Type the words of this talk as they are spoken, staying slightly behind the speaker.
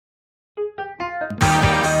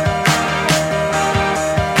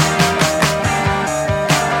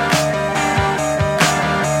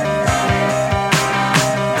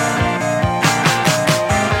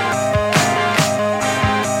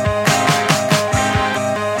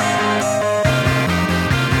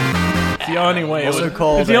only way. Also it's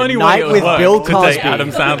called the only Night way it with would Bill work to date Cosby.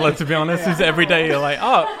 Adam Sandler. To be honest, is every day you're like,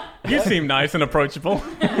 oh, you seem nice and approachable.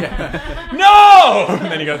 No,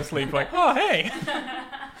 and then you go to sleep like, oh hey,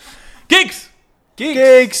 geeks.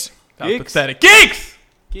 Geeks. That's pathetic. Geeks.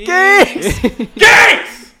 Geeks.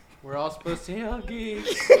 Geeks. We're all supposed to yell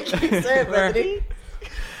geeks.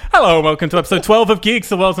 Hello, and welcome to episode 12 of Geeks,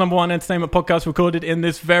 the world's number one entertainment podcast, recorded in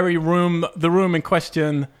this very room. The room in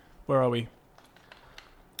question. Where are we?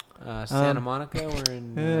 Santa Monica. We're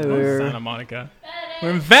in. Santa Monica.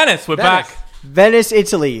 We're in Venice. We're Venice. back. Venice,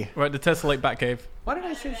 Italy. We're at the Tessellate Batcave. Why did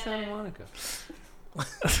I say Santa Monica? I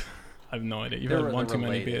have no idea. You've They're had one too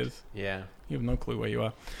many related. beers. Yeah. You have no clue where you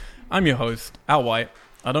are. I'm your host, Al White.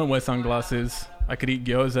 I don't wear sunglasses. I could eat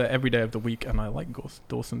gyoza every day of the week, and I like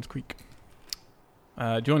Dawson's Creek.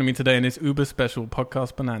 Joining me today in this uber special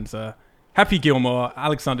podcast bonanza, Happy Gilmore,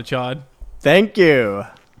 Alexander Chard. Thank you.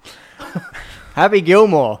 Happy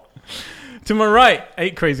Gilmore. To my right,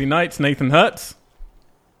 8 Crazy Nights, Nathan Hertz.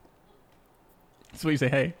 That's what you say,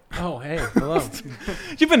 hey. Oh, hey. Hello.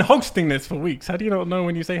 You've been hosting this for weeks. How do you not know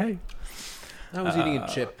when you say hey? I was eating a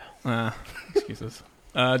chip. Excuses.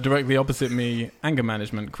 Directly opposite me, anger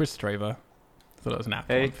management, Chris Traver. Thought that was an apt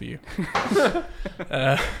one for you.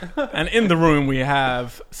 And in the room we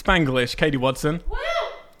have Spanglish, Katie Watson. Woo!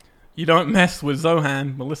 You don't mess with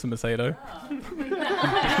Zohan, Melissa Macedo.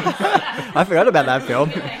 I forgot about that film.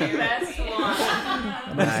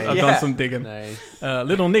 I've done some digging. Nice.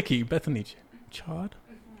 Little Nikki, Bethany Chard.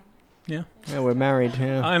 Yeah. Yeah, we're married.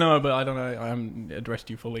 Yeah. I know, but I don't know. I haven't addressed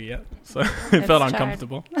you fully yet, so it felt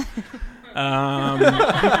uncomfortable.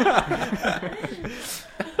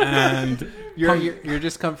 And Your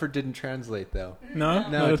discomfort didn't translate though. no, No,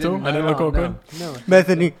 not it at all. didn't. I didn't look awkward. No.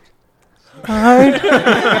 Bethany.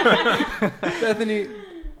 Bethany,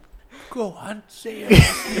 go on, say it.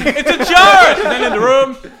 It's a Chara. She's in the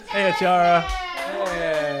room. Hey, Chara.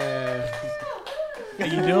 How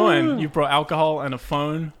you doing? You brought alcohol and a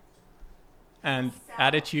phone and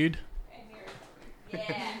attitude.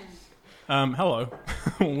 Hello,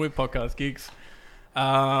 we're Podcast Geeks. We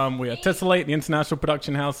are Tessellate, the international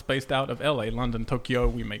production house based out of LA, London, Tokyo.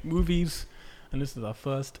 We make movies, and this is our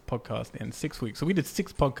first podcast in 6 weeks. So we did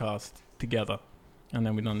 6 podcasts together, and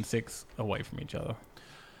then we've done 6 away from each other.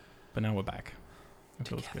 But now we're back. It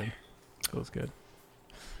feels good. Feels good.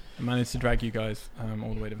 I managed to drag you guys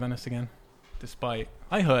all the way to Venice again, despite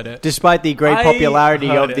I heard it. Despite the great popularity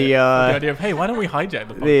of the idea of, hey, why don't we hijack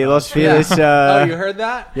the podcast? the Los Feliz. Oh, you heard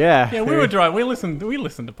that? Yeah. Yeah, we were driving. We listened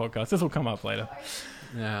to podcasts. This will come up later.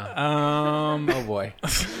 Yeah. Oh boy.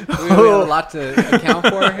 We have a lot to account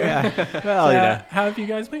for here. Yeah. Well, you know. How have you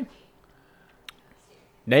guys been?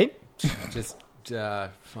 Nate? Just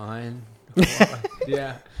fine.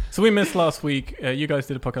 Yeah. So we missed last week. You guys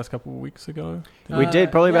did a podcast a couple of weeks ago. We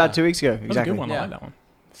did probably yeah. about 2 weeks ago. That was Exactly. a good one. I Yeah. like that one.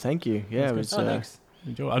 Thank you. Yeah, it was. Thanks.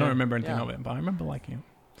 I don't remember anything Yeah. of it, but I remember liking it.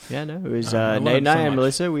 Yeah, no, it was I Nate learned and I so and much.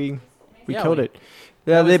 Melissa. We Yeah, killed we- it.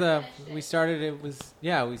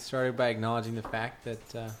 Yeah, We started by acknowledging the fact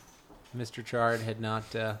that Mr. Chard had not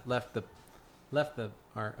left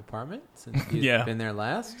our apartment since he'd Yeah. been there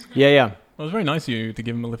last. yeah. Well, it was very nice of you to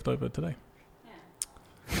give him a lift over today.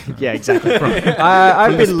 Yeah, exactly.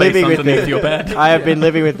 I've From the been living space with underneath them. your bed. I have been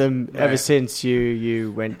living with them ever Right. since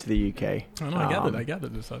you went to the UK. I know, I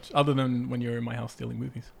gathered as such. Other than when you were in my house stealing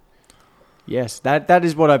movies. Yes, that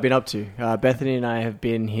is what I've been up to. Bethany and I have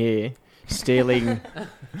been here stealing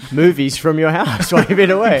movies from your house while you've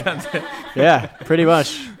been away. That's it. Yeah, pretty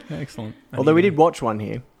much. Excellent. Although we did watch one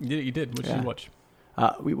here. You did. What did Yeah. you watch?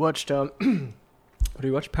 We watched. What did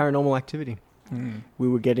we watch? Paranormal Activity. We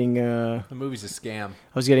were getting. The movie's a scam.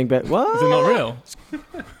 I was getting bet. What? Is it not real?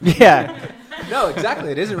 Yeah, No, exactly.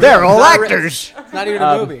 It isn't. they're real. all It's not real. actors. It's not even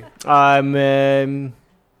a movie.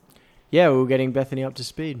 Yeah, we were getting Bethany up to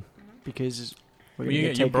speed because we're Well, gonna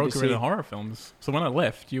you take her broke to her in see- the horror films. So when I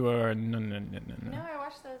left, you were no. No, I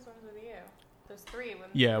watched those ones with you. Those 3. With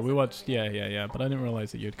Yeah, we watched. Yeah. But I didn't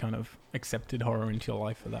realize that you'd kind of accepted horror into your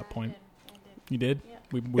life at that point. I did. You did. Yeah.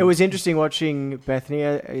 We It was interesting watching Bethany,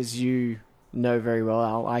 as you know very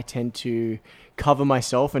well. I tend to cover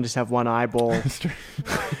myself and just have one eyeball.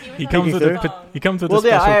 He comes with he comes with a Well,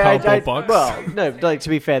 special yeah, cardboard box. well, no, like to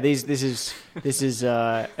be fair, this is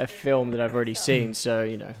a film that I've already seen, so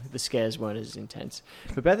you know the scares weren't as intense.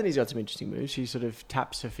 But Bethany's got some interesting moves. She sort of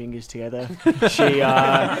taps her fingers together.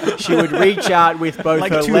 She would reach out with both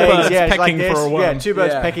Like her two legs, birds yeah, it's pecking like this. for a worm. Yeah, two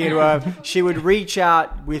birds Yeah. pecking into her. She would reach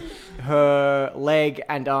out with her leg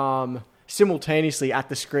and arm simultaneously at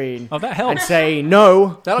the screen. Oh, that And helps. say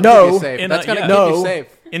no, That'll no. keep you safe. In That's a- gonna yeah. keep No. you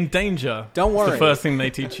safe. In danger. Don't worry. The first thing they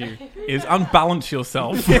teach you is unbalance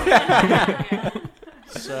yourself.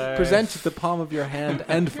 So Present the palm of your hand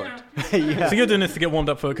and foot. yeah. So you're doing this to get warmed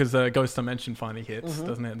up for because Ghost Dimension finally hits,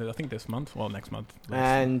 doesn't it? I think this month. Well, next month.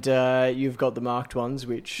 And you've got the marked ones,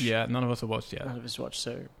 which Yeah, none of us have watched yet. none of us watched.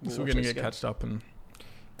 So So we're watch going to those get together. catched up. And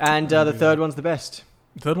And the third one's the best.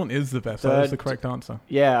 the third one is the best. That is the Third- correct answer.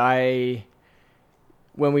 Yeah,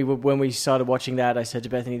 when we started watching that, I said to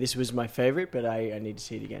Bethany, "This was my favorite, but I need to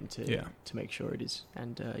see it again to make sure it is."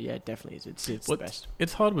 And yeah, it definitely is. It's the best.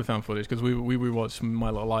 It's hard with found footage because we rewatched My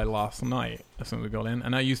Little Lie last night as soon as we got in,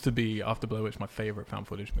 and that used to be After Blair Witch my favorite found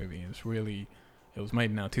footage movie. It was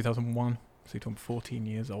made now 2001, so you're talking 14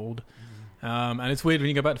 years old. And it's weird when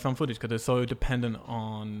you go back to found footage because they're so dependent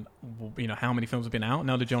on how many films have been out.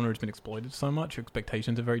 Now the genre has been exploited so much, your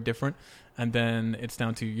expectations are very different, and then it's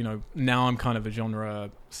down to now I'm kind of a genre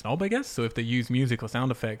snob, I guess. So if they use music or sound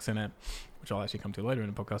effects in it, which I'll actually come to later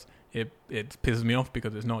in the podcast, it pisses me off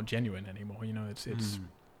because it's not genuine anymore.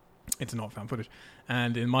 It's not found footage.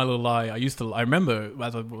 And in My Little Lie, I remember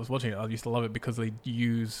as I was watching it, I used to love it because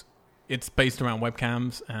it's based around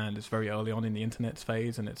webcams, and it's very early on in the internet's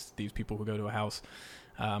phase, and it's these people who go to a house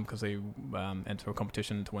because they enter a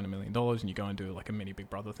competition to win $1 million, and you go and do like a mini Big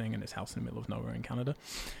Brother thing in this house in the middle of nowhere in Canada.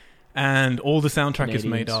 And all the soundtrack is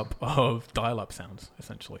made up of dial-up sounds,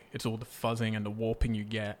 essentially. It's all the fuzzing and the warping you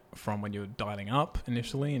get from when you're dialing up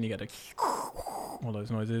initially, and you get all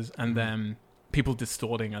those noises, and then people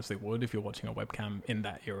distorting as they would if you're watching a webcam in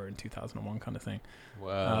that era in 2001 kind of thing.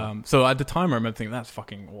 Wow. So at the time I remember thinking that's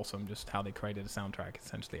fucking awesome, just how they created a soundtrack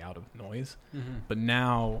essentially out of noise. But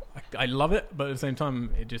now I love it, but at the same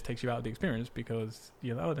time it just takes you out of the experience because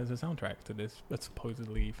there's a soundtrack to this that's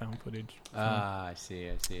supposedly found footage. I see.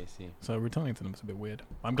 So returning to them is a bit weird.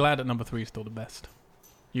 I'm glad that number 3 is still the best.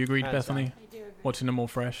 You agreed, Bethany? I do agree. Watching them all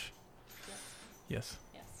fresh? Yes.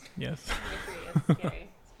 Yes. I agree. It's scary.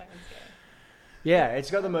 It's fucking scary. Yeah, it's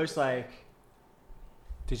got the most like.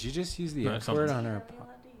 Did you just use the No, F something- word on our... Are we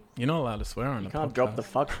allowed to use You're not allowed to swear on You the can't podcast. drop the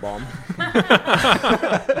fuck bomb.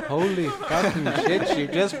 Holy fucking shit, you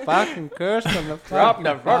just fucking cursed on the Drop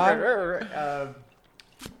fucking pod.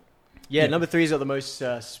 Yeah, number 3's got the most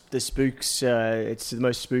the spooks. It's the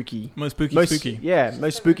most spooky. Most spooky. Yeah,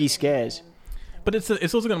 most spooky scares. But it's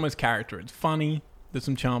also got the most character. It's funny. There's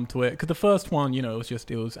some charm to it. Because the first one, it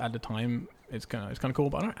was at the time, it's kind of cool,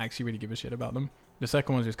 but I don't actually really give a shit about them. The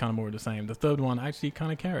second one's just kind of more of the same. The third one, I actually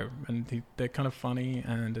kind of care, and they're kind of funny,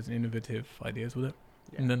 and there's innovative ideas with it.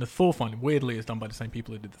 Yeah. And then the fourth one, weirdly, is done by the same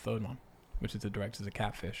people who did the third one, which is the directors of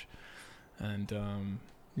Catfish. And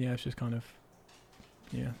it's just kind of,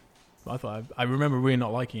 I remember really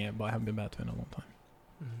not liking it, but I haven't been back to it in a long time.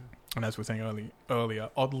 And as we were saying earlier,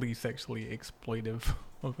 oddly sexually exploitive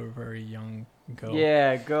of a very young girl.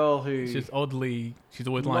 Yeah, girl who She's oddly, she's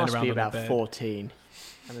always lying must around be on her about bed. 14.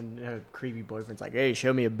 And then her creepy boyfriend's like, "Hey,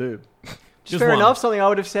 show me a boob." Just Fair one. enough, something I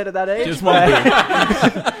would have said at that age. Just one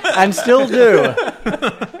boob. And still do.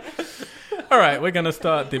 All right, we're going to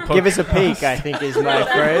start the podcast. Give us a peek, I think is my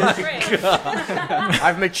phrase.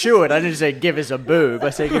 I've matured. I didn't say give us a boob.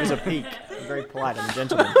 I say give us a peek. I'm very polite. I'm a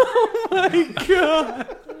gentleman.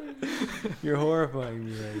 You're horrifying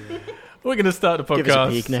me right now. We're going to start the podcast. Give us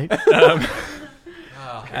a peek, Nate.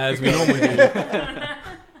 As we normally do.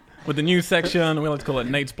 With the news section, we like to call it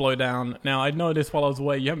Nate's Blowdown. Now, I noticed while I was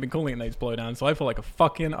away, you haven't been calling it Nate's Blowdown, so I feel like a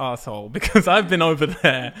fucking asshole because I've been over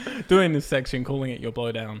there doing this section, calling it your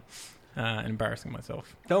Blowdown, and embarrassing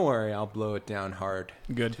myself. Don't worry, I'll blow it down hard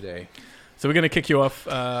Good. today. So we're going to kick you off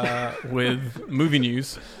with movie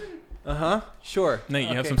news. Sure. Nate,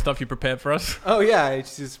 you have Okay. some stuff you prepared for us? Oh yeah, I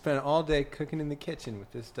just spent all day cooking in the kitchen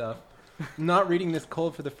with this stuff. I'm not reading this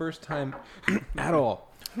cold for the first time at all.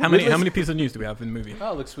 How many pieces of news do we have in the movie?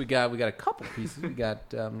 Oh, looks we got a couple pieces. We got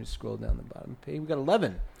just scroll down the bottom page. We got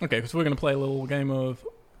 11. Okay, so we're going to play a little game of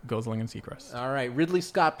Gosling and Seacrest. All right, Ridley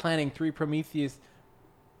Scott planning 3 Prometheus.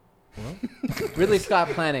 What? Ridley Scott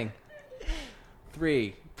planning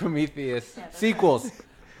 3 Prometheus sequels.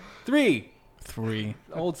 3. 3.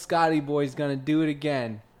 Old Scotty boy's gonna do it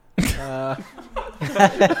again.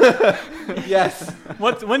 Yes.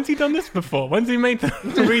 When's he done this before? When's he made the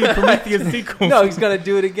 3 Prometheus sequels? No, he's gonna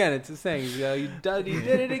do it again. It's a saying. He did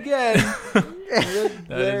it again.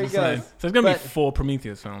 There he goes. So it's going to be But- 4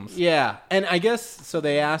 Prometheus films. Yeah, and I guess so.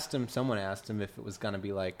 They asked him. Someone asked him if it was gonna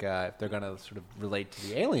be like if they're gonna sort of relate to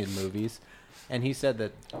the Alien movies, and he said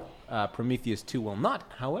that Prometheus 2 will not.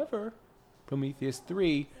 However, Prometheus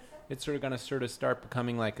 3. It's sort of start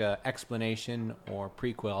becoming like a explanation or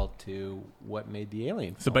prequel to what made the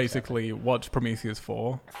Alien. So films basically, watch Prometheus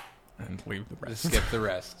 4 and leave the happen. rest. Just skip the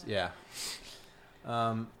rest. Yeah.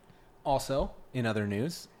 Also, in other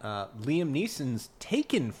news, Liam Neeson's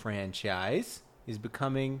Taken franchise is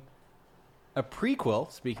becoming a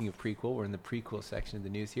prequel. Speaking of prequel, we're in the prequel section of the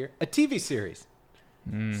news here. A TV series.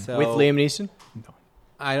 So With Liam Neeson?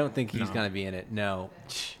 I don't think he's No. going to be in it. No,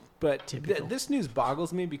 but Typical. this news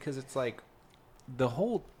boggles me because it's like the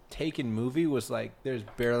whole Taken movie was like there's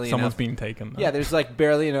barely Someone's enough. being taken. Yeah, there's like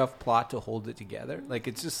barely enough plot to hold it together. Like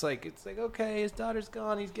it's like okay, his daughter's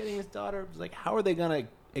gone. He's getting his daughter. It's like how are they going to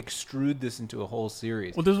extrude this into a whole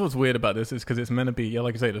series? Well, this is what's weird about this is because it's meant to be,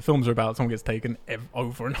 like I say, the films are about someone gets taken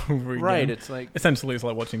over and over again. Right. It's like Essentially, it's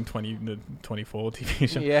like watching the 24 TV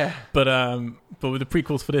show. yeah. But with the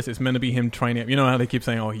prequels for this, it's meant to be him training. You know how they keep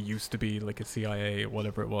saying, "Oh, he used to be like a CIA or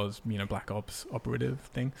whatever it was, Black Ops operative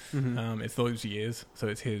thing." Mhm. It's those years, so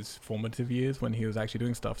it's his formative years when he was actually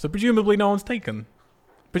doing stuff. So presumably, no one's taken.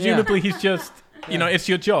 Presumably, he's just, Yeah. it's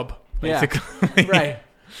your job, Yeah. basically. Right.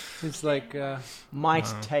 It's like Might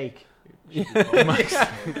take.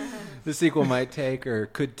 the sequel might take or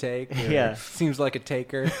could take. Or Yeah. Seems like a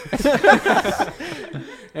taker.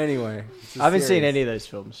 Anyway. I haven't seen any of those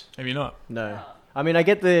films. Have you not? No. I mean, I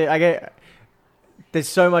get there's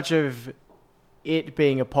so much of it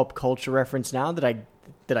being a pop culture reference now that I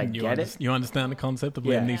get it. You understand the concept of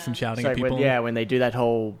Yeah. Liam Neeson shouting It's at like people? when they do that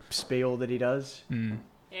whole spiel that he does. Mm.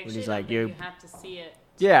 Actually, he's I like, don't think you- you have to see it.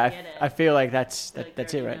 Yeah, Get it. I feel like that's Like,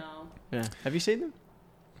 it, you right? know. Yeah. Have you seen them?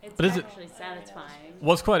 It's But is it- actually satisfying.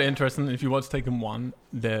 What's quite interesting, if you watch Taken 1,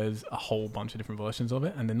 there's a whole bunch of different versions of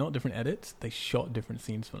it, and they're not different edits, they shot different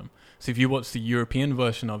scenes for them. So if you watch the European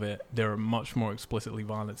version of it, there are much more explicitly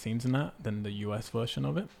violent scenes in that than the US version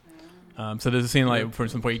of it. So there's a scene, like, for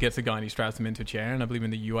instance, where he gets a guy and he straps him into a chair, and I believe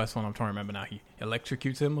in the US one, I'm trying to remember now, he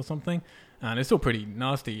electrocutes him or something, and it's still pretty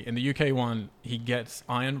nasty. In the UK one, he gets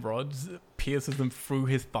iron rods, pierces them through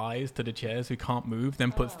his thighs to the chair so he can't move,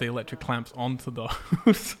 then puts the electric clamps onto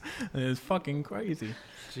those. And it's fucking crazy.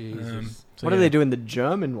 Jesus. So What do they do in the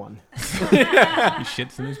German one? He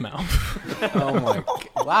shits in his mouth. Oh my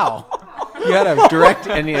god. Wow. You had a direct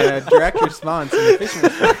response. An efficient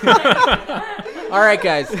response. All right,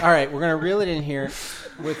 guys. All right, we're going to reel it in here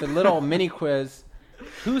with a little mini quiz.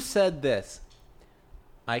 Who said this?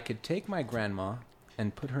 I could take my grandma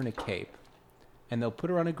and put her in a cape, and they'll put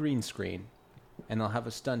her on a green screen, and they'll have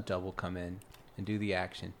a stunt double come in and do the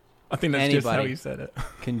action. I think that's just how Anybody he said it.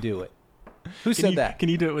 Can do it. Who said that? Can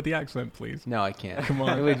you do it with the accent, please? No, I can't. Come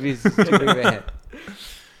on. It would be too big of a hit.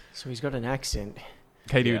 So he's got an accent.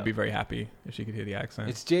 Katie Yeah. would be very happy if she could hear the accent.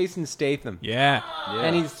 It's Jason Statham. Yeah.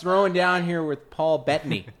 And he's throwing down here with Paul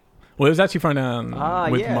Bettany. Well, it was actually thrown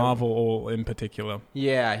down with yeah. Marvel in particular.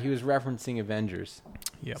 Yeah, he was referencing Avengers.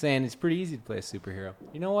 Yep. Saying it's pretty easy to play a superhero.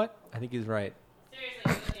 You know what? I think he's right.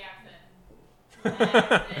 Seriously, do the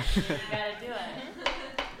accent. You gotta do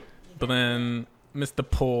it. But then Mr.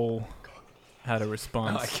 Paul had a Oh, I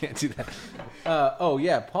response. can't do that.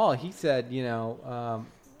 Yeah, Paul, he said,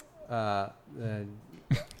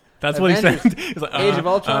 That's what he said. Avengers. He's like, Age of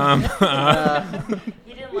Ultron. He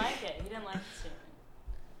didn't like it. He didn't like the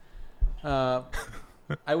statement.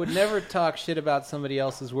 I would never talk shit about somebody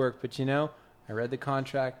else's work, but I read the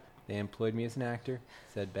contract. They employed me as an actor,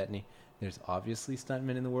 said Bettany. There's obviously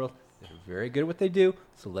stuntmen in the world that are very good at what they do,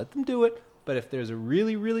 so let them do it. But if there's a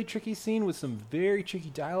really, really tricky scene with some very tricky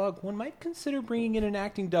dialogue, one might consider bringing in an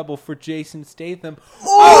acting double for Jason Statham.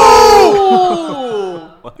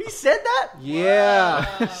 He said that? Yeah.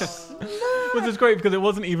 Which is great because it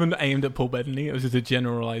wasn't even aimed at Paul Bettany. It was just a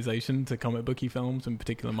generalization to comic booky films, in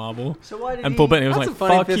particular Marvel. So why did And Paul Bettany was That's like, a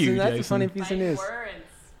funny fuck piece you, That's a Jason. funny piece of Fighting news. words.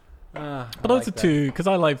 But those are two, because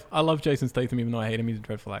I love Jason Statham, even though I hate him. He's a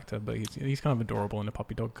dreadful actor, but he's kind of adorable in a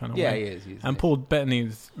puppy dog kind of Yeah, way. he is. He's And Paul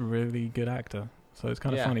Bettany's a really good actor, so it's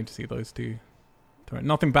kind of Yeah. funny to see those two.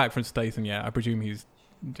 Nothing back from Statham yet. I presume he's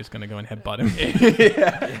just going to go and headbutt him.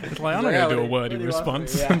 It's like, I'm not going to do a wordy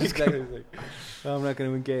response. Yeah, I'm just exactly. I'm not going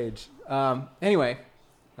to engage. Anyway,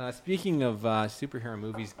 speaking of superhero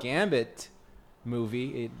movies, Gambit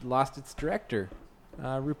movie, it lost its director,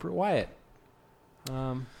 Rupert Wyatt.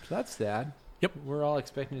 So that's sad. Yep. We're all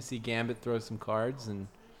expecting to see Gambit throw some cards and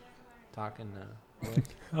talking.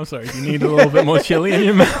 I'm sorry, you need a little bit more chili in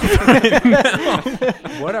your mouth.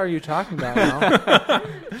 What are you talking about now?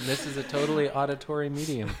 This is a totally auditory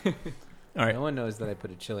medium. All right, No one knows that I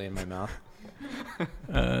put a chili in my mouth.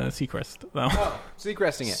 Seacrest. No.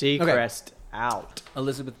 Seacresting it. Seacrest out.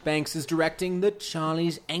 Elizabeth Banks is directing the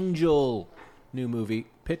Charlie's Angel new movie,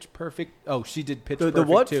 Pitch Perfect. Oh, she did Pitch The Perfect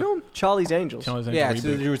what too. film? Charlie's Angels. Charlie's Angels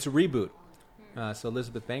Yeah, reboot. it's a reboot. So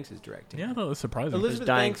Elizabeth Banks is directing. Yeah, that was surprising. Elizabeth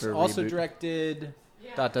dying Banks for a also reboot. directed.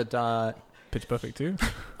 Yeah. Pitch Perfect too.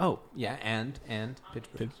 Oh, yeah, and Pitch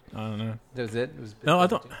Perfect. Pitch, I don't know. That was it. It was Pitch No, I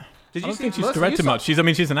Perfect don't. too. Did I you don't see think she's Melissa, directed you saw- much.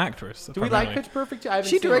 She's an actress. Do we like primarily. Pitch Perfect? I haven't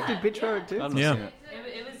She seen directed it. Pitch Perfect too. I've not Yeah. seen it.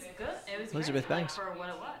 It was good. It was Elizabeth great, Banks. Like, for what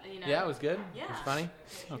it was, you know? Yeah, it was good. Yeah. It was funny.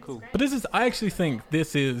 Oh, cool. But I actually think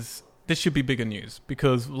this should be bigger news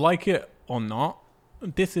because, like it or not,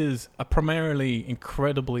 this is a primarily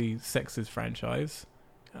incredibly sexist franchise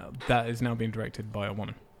that is now being directed by a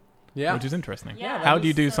woman. Yeah. Which is interesting. Yeah, How that do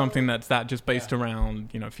you is do so- something that's just based around,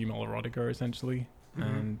 female erotica essentially?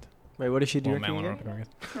 And Wait, what is she well, doing? male again? erotica, I guess.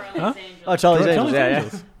 Charlie's Angels. Oh, Charlie's Angels. Charlie's Yeah,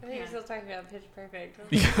 Angels. I think you're still talking about Pitch Perfect.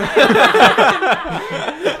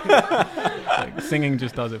 Like, singing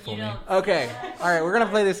just does it for You me. don't- Okay. All right, we're going to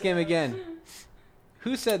play this game again.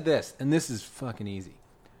 Who said this? And this is fucking easy.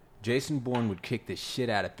 Jason Bourne would kick the shit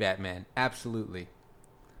out of Batman. Absolutely.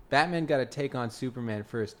 Batman got to take on Superman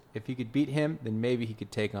first. If he could beat him, then maybe he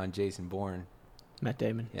could take on Jason Bourne. Matt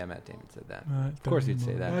Damon. Yeah, Matt Damon said that. Matt Of course he'd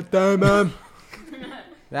say that. Matt Damon.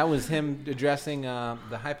 That was him addressing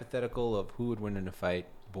the hypothetical of who would win in a fight,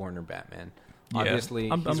 Bourne or Batman. Yeah, Obviously,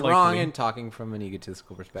 he's unlikely. wrong in talking from an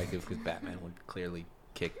egotistical perspective because Batman would clearly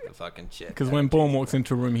kick the fucking shit. Because out when of Bourne Jason walks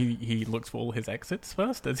into a room, he looks for all his exits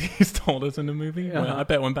first, as he's told us in the movie. Yeah. Well, I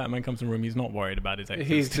bet when Batman comes in the room, he's not worried about his exits.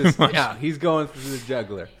 He's too just much. he's going through the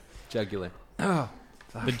jugular. Oh,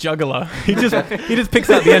 The juggler. He just picks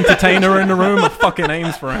out the entertainer in the room and fucking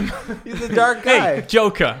aims for him. he's a dark guy. Hey,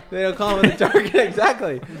 Joker. They don't call him the dark guy.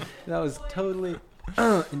 Exactly. That was totally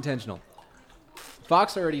intentional.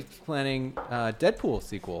 Fox already planning Deadpool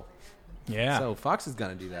sequel. Yeah. So Fox is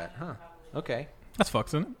gonna do that, huh? Okay. That's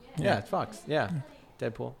Fox, isn't it? Yeah, it's Fox. Yeah.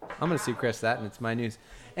 Deadpool. I'm going to Seacrest that, and it's my news.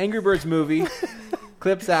 Angry Birds movie.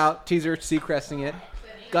 Clips out. Teaser. Seacresting it.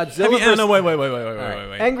 Godzilla versus... No,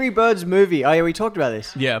 wait. Angry Birds movie. Oh yeah, we talked about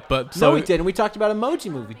this. Yeah, but No, so we didn't. We talked about Emoji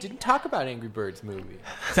movie. Didn't talk about Angry Birds movie.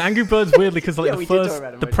 it's Angry Birds weirdly because like Yeah, we did talk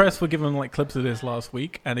about the Emoji. press were given like clips of this last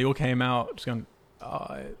week, and they all came out just going,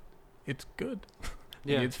 it's good.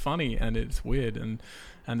 Yeah. It's funny and it's weird, and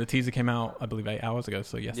the teaser came out I believe 8 hours ago,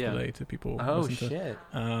 so yesterday to people. Oh, listen to. shit.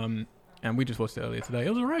 And we just watched it earlier today. It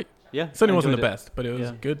was alright. Yeah, Certainly I wasn't the enjoyed it. best, but it was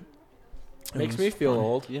Yeah. good. It Makes was me feel funny.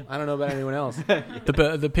 old. Yeah. I don't know about anyone else.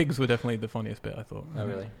 The pigs were definitely the funniest bit, I thought. Oh,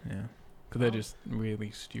 really? Yeah. Because they're just really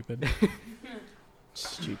stupid.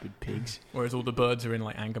 Stupid pigs. Whereas all the birds are in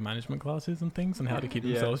like anger management classes and things and how to keep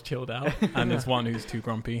Yeah. themselves chilled out. And there's one who's too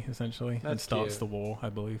grumpy, essentially, and That's starts cute. the war, I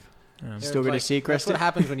believe. Still gonna Seacrest That's what it?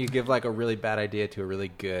 happens when you give like a really bad idea to a really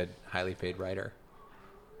good, highly paid writer.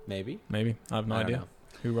 Maybe. Maybe. I have no I don't idea. know.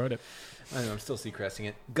 Who wrote it? I don't know. I'm still Seacresting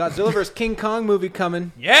it. Godzilla vs. King Kong movie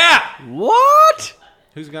coming. Yeah! What?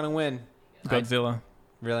 Who's gonna win? Godzilla.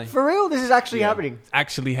 Really? For real? This is actually Yeah. happening. It's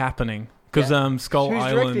actually happening. Because Skull Who's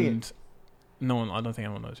directing Island... No one, I don't think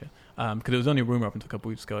anyone knows yet. Because there was only a rumor up until a couple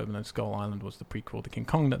weeks ago, and then Skull Island was the prequel to King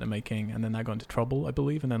Kong that they're making, and then that got into trouble, I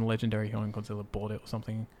believe, and then Legendary Hero and Godzilla bought it or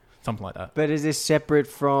something like that. But is this separate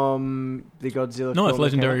from the Godzilla? No, film it's that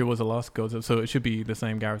Legendary came out? was the last Godzilla, so it should be the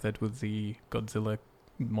same Gareth Edwards, the Godzilla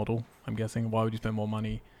model, I'm guessing. Why would you spend more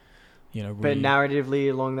money, But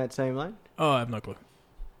narratively along that same line? Oh, I have no clue.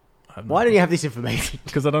 Why don't you have this information?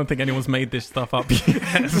 Because I don't think anyone's made this stuff up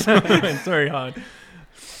yet. So it's very hard.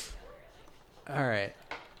 All right.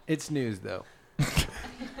 It's news though.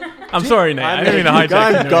 I'm sorry, Nate. I didn't mean to hijack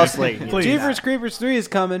Ryan the news. Gosling. Please. Jeepers Creepers 3 is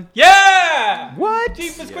coming. Yeah! What?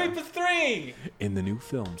 Jeepers Creepers 3! In the new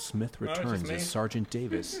film, Smith it's just returns me. as Sergeant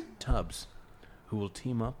Davis, Tubbs, who will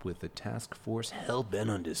team up with the task force hell-bent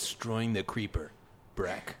on destroying the Creeper,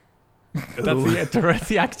 Brack. That's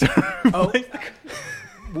the actor. Oh,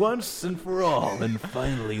 once and for all, and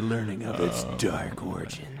finally learning of its dark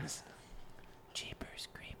origins. Jeepers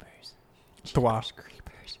Creepers. Toi.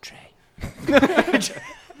 Creepers. Trey.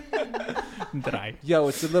 Dry. Yo,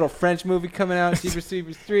 it's a little French movie coming out. Jeepers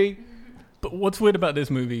Creepers 3. But what's weird about this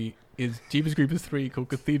movie is Jeepers Creepers 3 called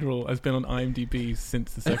Cathedral has been on IMDb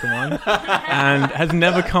since the second one and has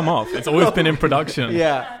never come off. It's always been in production.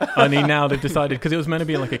 Yeah. Only now they've decided, because it was meant to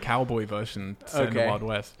be like a cowboy version set in the Okay. Wild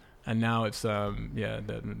West. And now it's,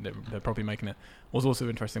 they're probably making it. What's also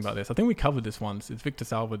interesting about this, I think we covered this once, it's Victor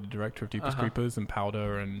Salva, the director of Jeepers Creepers and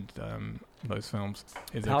Powder and those films,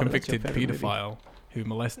 is a Powder, that's your convicted favorite movie. paedophile who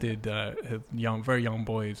molested very young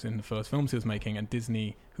boys in the first films he was making, and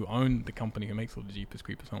Disney, who owned the company who makes all the Jeepers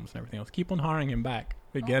Creepers films and everything else, keep on hiring him back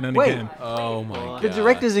again and Wait. again. Oh my god. The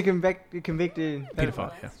director's a convicted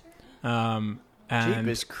Paedophile, yeah. And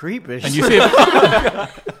Jeepers Creepers. you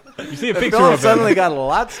see a picture Film of suddenly him. got a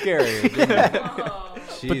lot scarier. Didn't it? Whoa.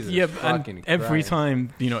 But Jesus yeah, fucking and every Christ.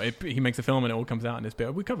 time he makes a film and it all comes out in this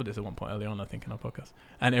bit. We covered this at one point early on, I think, in our podcast,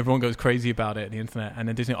 and everyone goes crazy about it, the internet, and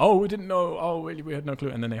then Disney, we didn't know, really, we had no clue,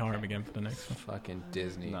 and then they hire him again for the next one. Fucking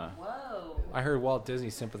Disney. Whoa. I heard Walt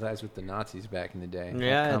Disney sympathized with the Nazis back in the day. That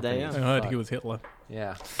Yeah, company they- is I heard fucked. he was Hitler. Yeah.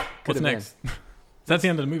 What's Could've next? So that's the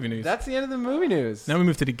end of the movie news. That's the end of the movie news. Now we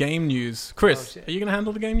move to the game news. Chris, shit. are you going to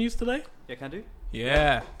handle the game news today? Yeah, can I do?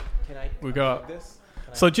 Yeah. Can I? We got. this?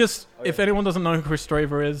 So just if anyone doesn't know who Chris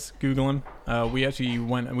Straver is, Google him. We actually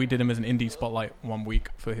went and we did him as an indie spotlight 1 week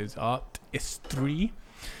for his art. It's 3.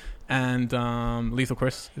 And Lethal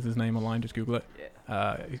Chris is his name online. Just Google it.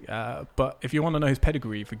 But if you want to know his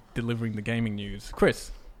pedigree for delivering the gaming news,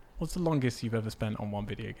 Chris, what's the longest you've ever spent on one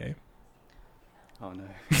video game? Oh no.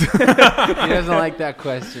 He doesn't like that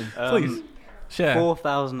question. Please share.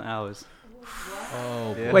 4,000 hours.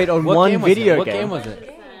 Oh, Yeah. Wait, on What one game was it? video What game? game was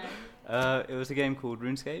it? It was a game called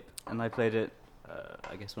RuneScape, and I played it,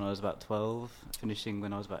 I guess, when I was about 12, finishing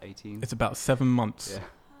when I was about 18. It's about 7 months. Yeah.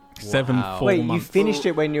 7 Wow. full Wait, months. you finished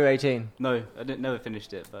it when you were 18? No, I didn't never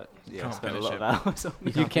finished it, but yeah, I Can't spent a finish lot of hours on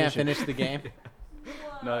it. You can't finish the game.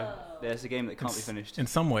 No, yeah, it's a game that can't be finished. In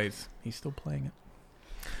some ways, he's still playing it.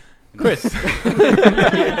 Chris,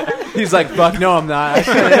 He's like, fuck no, I'm not. I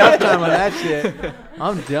spent enough time on that shit.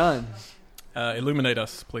 I'm done. illuminate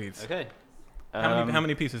us, please. Okay. How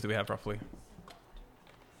many pieces do we have roughly?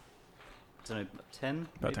 I don't know, 10?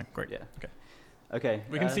 About 10. Great. Yeah. Okay. Okay.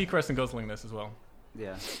 We can see Crescent Gosling this as well.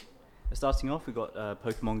 Yeah. Starting off, we got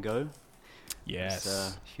Pokemon Go. Yes. It's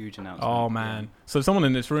a huge announcement. Oh man. So someone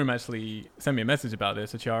in this room actually sent me a message about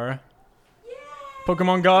this, Achara.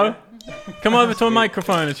 Pokemon Go? Come over to a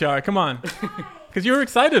microphone, Achara. Come on. Because you're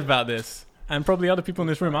excited about this. And probably other people in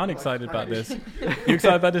this room aren't excited about this. You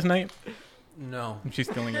excited about this, Nate? No. She's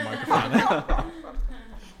stealing your microphone. How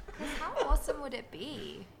awesome would it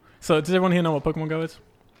be? So does everyone here know what Pokemon Go is?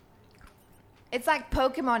 It's like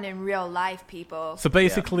Pokemon in real life, people. So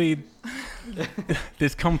basically,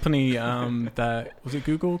 this company that... Was it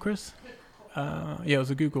Google, Chris? Yeah, it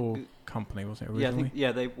was a Google company, wasn't it, Yeah, I originally?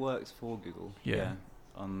 think, they worked for Google. Yeah.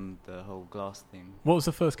 On the whole glass thing. What was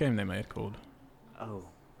the first game they made called? Oh.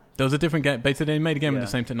 There was a different game. Basically, they made a game with Yeah.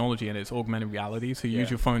 the same technology, and it's augmented reality. So you use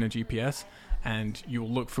Yeah. your phone and GPS, and you'll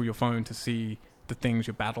look through your phone to see the things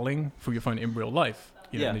you're battling through your phone in real life,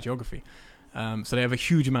 in Yeah. the geography. So they have a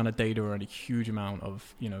huge amount of data and a huge amount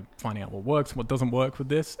of, finding out what works, what doesn't work with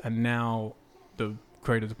this. And now the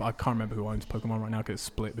creators, I can't remember who owns Pokemon right now because it's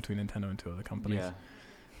split between Nintendo and 2 other companies. Yeah.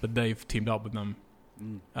 But they've teamed up with them,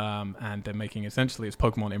 Mm. and they're making essentially it's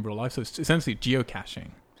Pokemon in real life. So it's essentially geocaching,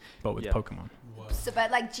 but with Yeah. Pokemon. So, but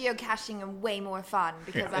like geocaching and way more fun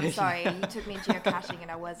because Yeah. I'm sorry, you took me geocaching and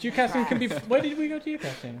I wasn't. Geocaching can be. impressed. Where did we go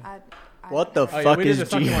geocaching? What the Oh, yeah, fuck we did is the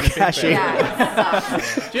second one in geocaching? Yeah,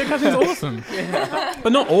 Geocaching's awesome,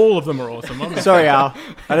 but not all of them are awesome. I'm Sorry, Al.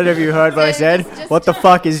 I don't know if you heard what I said. Just- What the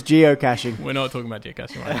fuck is geocaching? We're not talking about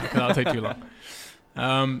geocaching right now because that'll take too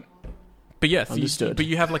long. But yes, Understood. but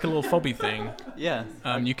you have like a little phobby thing. Yeah.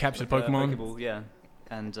 You captured Pokemon. Pokeball, yeah.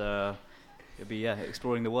 And it'll be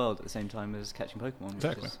exploring the world at the same time as catching Pokemon. which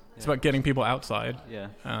Exactly. is- It's about getting people outside, Yeah.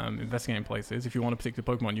 investigating places. If you want a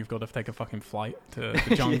particular Pokemon, you've got to take a fucking flight to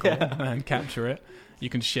the jungle and capture it. You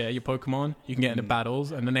can share your Pokemon. You can get into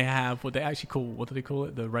battles, and then they have what do they call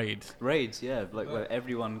it? The raids. Raids, yeah, like where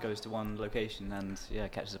everyone goes to one location and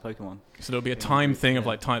catches a Pokemon. So there'll be a time thing of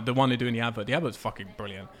like time. The one they do in the advert. The advert's fucking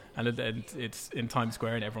brilliant, and it's in Times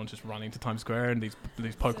Square, and everyone's just running to Times Square, and these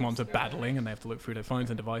Pokemons are battling, and they have to look through their phones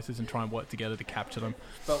and devices and try and work together to capture them.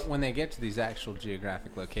 But when they get to these actual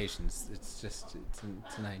geographic locations, it's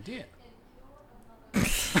an idea.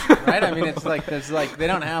 Right? I mean, it's like they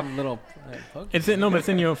don't have little. Pokemon. But it's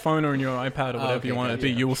in your phone or in your iPad or whatever okay, you want it to be.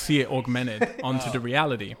 gotcha. You will see it augmented onto the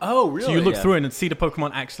reality. Oh, really? So you look Yeah. through it and see the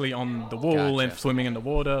Pokemon actually on the wall and Gotcha. swimming in the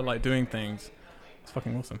water, like doing things. It's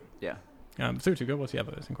fucking awesome. Yeah. Seriously, go watch the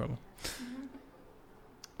advert. It's incredible.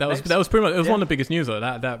 That Thanks. was pretty much. It was Yeah. one of the biggest news though.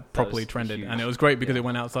 That properly was trended, huge. and it was great because Yeah. it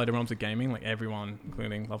went outside the realms of gaming. Like everyone,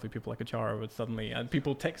 including lovely people like Achara, would suddenly and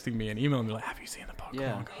people texting me and emailing me like, "Have you seen the Pokemon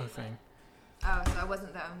Yeah. Go thing?" Oh, so I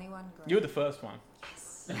wasn't the only one. Great. You were the first one.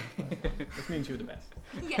 This means you were the best.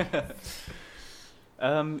 Yes.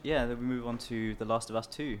 Then we move on to The Last of Us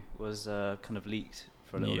 2 was kind of leaked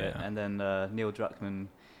for a little bit, Yeah. and then Neil Druckmann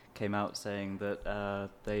came out saying that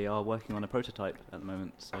they are working on a prototype at the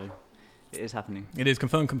moment, so it is happening. It is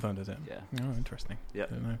confirmed, is it? Yeah. Oh, interesting. Yeah. I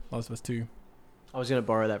don't know. Last of Us 2. I was going to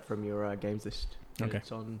borrow that from your games list. Okay.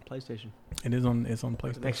 It's on PlayStation. It's on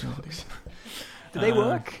PlayStation. Xbox. Do they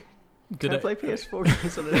work? Did Can I it? play PS4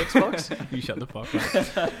 games on an Xbox? You shut the fuck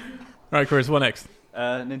up. All right, Chris, what next?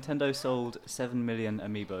 Nintendo sold 7 million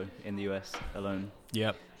Amiibo in the US alone.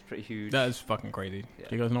 Yep. It's pretty huge. That is fucking crazy. Yeah.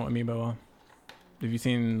 Do you guys know what Amiibo are? Have you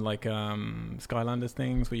seen like Skylanders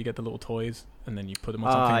things where you get the little toys and then you put them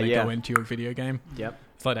on something and they yeah. go into your video game? Yep.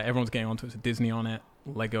 It's like that. Everyone's getting onto it. It's Disney on it.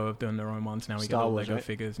 Lego have done their own ones now. You get Star little Wars, Lego right?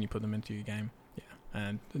 figures and you put them into your game. Yeah.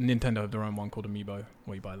 And Nintendo have their own one called Amiibo,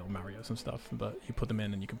 where you buy little Marios and stuff, but you put them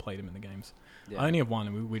in and you can play them in the games. Yeah. I only have one,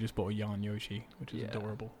 and we just bought a Yarn Yoshi, which is Yeah.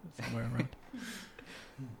 adorable somewhere around.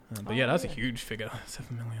 But yeah, that's a huge figure,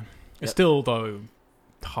 7 million. It's Yep. still, though,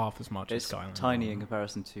 half as much as It's Skyline. tiny in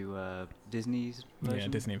comparison to Disney's version. Yeah,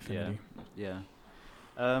 Disney Infinity. Yeah.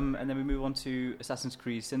 And then we move on to Assassin's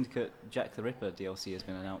Creed Syndicate. Jack the Ripper DLC has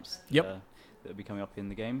been announced. Yep. That will be coming up in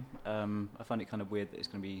the game. I find it kind of weird that it's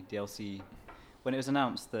going to be DLC. When it was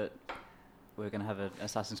announced that we're going to have an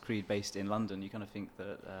Assassin's Creed based in London, you kind of think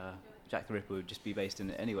that Jack the Ripper would just be based in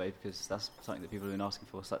it anyway, because that's something that people have been asking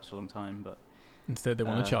for such a long time. But Instead, they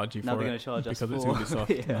want to charge you now for they're it going to charge us because it's for- Ubisoft,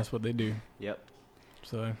 Yeah. and that's what they do. Yep.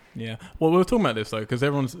 So, yeah. Well, we were talking about this, though, because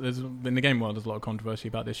in the game world, there's a lot of controversy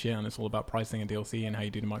about this shit, and it's all about pricing and DLC and how you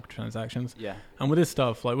do the microtransactions. Yeah. And with this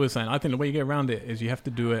stuff, like we were saying, I think the way you get around it is you have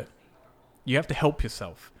to do it, you have to help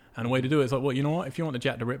yourself. And the way to do it is like, well, you know what? If you want the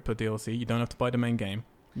Jack the Ripper DLC, you don't have to buy the main game.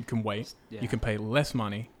 You can wait. Yeah. You can pay less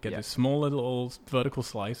money, get Yeah. this small little vertical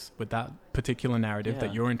slice with that particular narrative that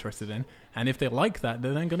Yeah. you're interested in. And if they like that,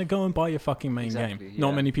 they're then going to go and buy your fucking main Exactly, game. yeah.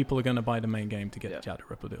 Not many people are going to buy the main game to get Yeah. the Jack the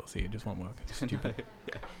Ripper DLC. It just won't work. It's stupid.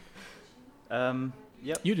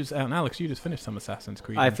 Yep. You just, and Alex, you just finished some Assassin's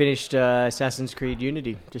Creed. I finished Assassin's Creed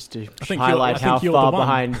Unity just to think highlight you're- I how think you're far the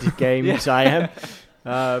one. behind games I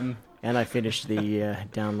am. And I finished the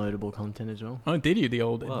downloadable content as well. Oh, did you? The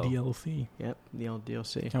old Whoa. DLC. Yep, the old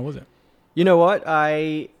DLC. How was it? You know what?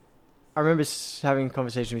 I remember having a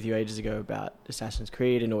conversation with you ages ago about Assassin's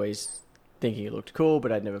Creed and always thinking it looked cool,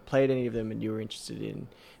 but I'd never played any of them, and you were interested in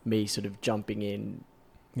me sort of jumping in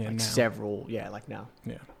Yeah, like now. several, like now.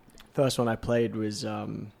 Yeah. First one I played was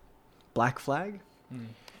Black Flag.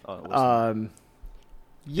 Oh, awesome.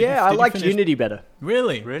 Yeah, I did you liked finish- Unity better.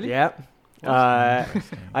 Really? Really? Yeah.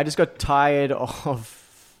 Interesting. I just got tired of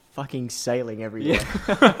fucking sailing everywhere.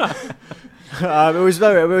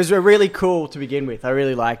 It was really cool to begin with. I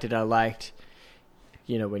really liked it. I liked,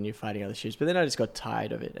 when you're fighting other ships. But then I just got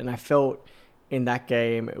tired of it, and I felt in that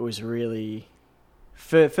game it was really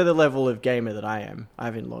for the level of gamer that I am. I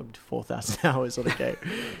haven't logged 4,000 hours on a game.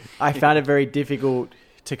 I found it very difficult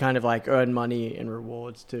to kind of like earn money and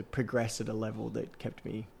rewards to progress at a level that kept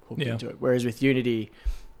me hooked Yeah. into it. Whereas with Unity,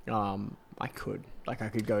 I could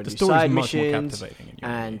go and The do story side is much more missions, captivating. In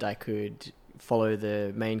and I could follow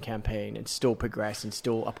the main campaign and still progress and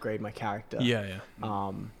still upgrade my character. yeah.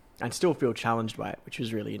 And still feel challenged by it, which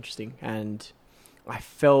was really interesting. And I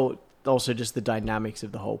felt also just the dynamics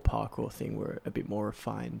of the whole parkour thing were a bit more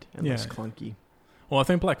refined and less Yeah. clunky. Well, I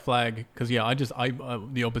think Black Flag, because the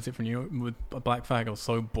opposite from you with Black Flag, I was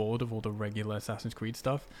so bored of all the regular Assassin's Creed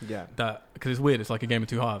stuff Yeah. that because it's weird. It's like a game of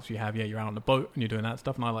two halves. You're out on the boat and you're doing that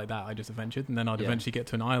stuff, and I like that. I just adventured, and then I'd Yeah. eventually get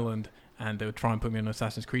to an island, and they would try and put me on an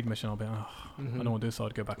Assassin's Creed mission. I'll be, I Mm-hmm. don't want to do this, so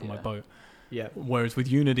I'd go back on my Yeah. boat. Yeah. Whereas with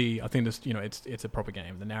Unity, I think this, it's a proper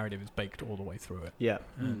game. The narrative is baked all the way through it. Yeah.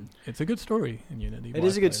 And it's a good story in Unity. It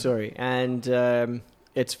is a good story. And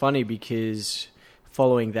it's funny because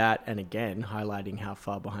following that, and again, highlighting how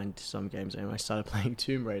far behind some games I am, I started playing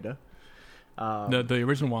Tomb Raider. The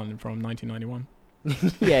original one from 1991.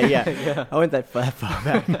 Yeah. I went that far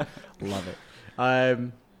back. Love it.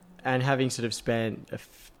 And having sort of spent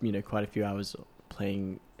quite a few hours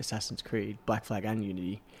playing Assassin's Creed, Black Flag, and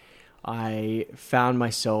Unity, I found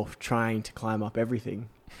myself trying to climb up everything,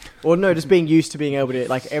 or no, just being used to being able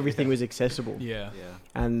to everything was accessible. Yeah.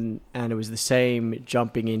 And it was the same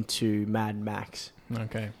jumping into Mad Max.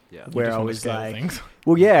 Okay. Yeah. You Where just I wanna was scale like- things.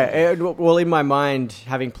 Well, yeah. Well, in my mind,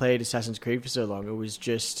 having played Assassin's Creed for so long, it was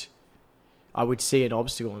just I would see an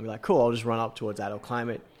obstacle and be like, "Cool, I'll just run up towards that. I'll climb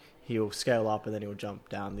it. He'll scale up, and then he'll jump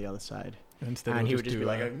down the other side." Instead, And he he'll would just be do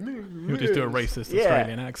like, he'll just do a racist Yeah.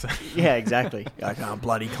 Australian accent. "Yeah, exactly. I can't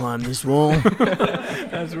bloody climb this wall."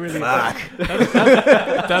 That's really Fuck.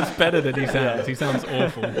 That's better than he sounds. He sounds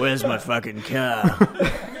awful. Where's my fucking car?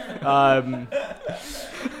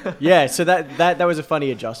 Yeah, so that was a funny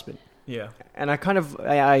adjustment, Yeah. and I kind of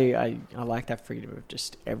I like that freedom of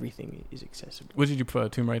just everything is accessible. What did you prefer,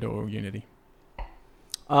 Tomb Raider or Unity?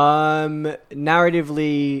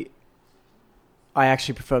 Narratively, I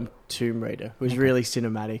actually prefer Tomb Raider. It was really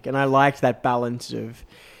cinematic, and I liked that balance of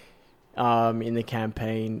in the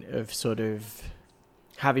campaign of sort of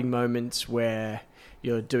having moments where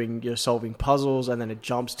you're solving puzzles, and then it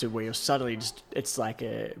jumps to where you're suddenly it's like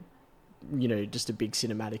a just a big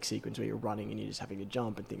cinematic sequence where you're running and you're just having to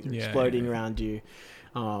jump and things are exploding around you,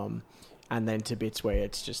 and then to bits where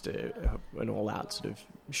it's just an all-out sort of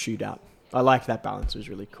shootout. I like that balance. It was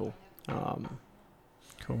really cool.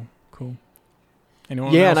 Cool.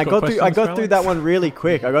 Anyone Yeah, else and I got questions through for that Alex? one really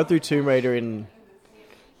quick. I got through Tomb Raider in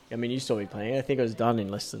I mean, you saw me playing. I think it was done in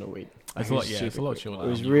less than a week. It's It a was lot, yeah, it's a super lot quick. shorter. It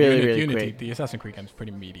was than really, Unity, really Unity, quick. the Assassin's Creed game is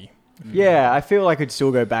pretty meaty. Yeah, I feel like I could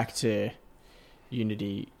still go back to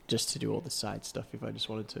Unity just to do all the side stuff if I just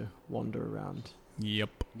wanted to wander around. Yep.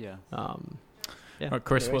 Yeah. Yeah. All right,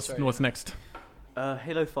 Chris, Anyway, what's next?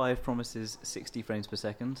 Halo 5 promises 60 frames per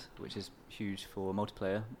second, which is huge for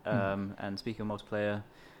multiplayer. And speaking of multiplayer,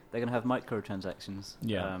 they're going to have microtransactions.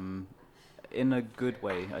 Yeah. In a good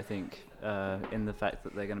way, I think, in the fact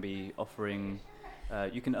that they're going to be offering...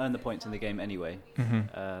 you can earn the points in the game anyway,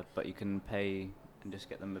 but you can pay and just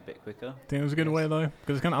get them a bit quicker. Think it was a good way, though?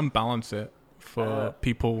 Because it's going to unbalance it for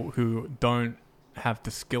people who don't have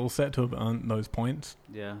the skill set to have earned those points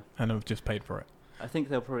Yeah. and have just paid for it. I think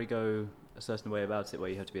they'll probably go a certain way about it where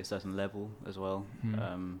you have to be a certain level as well.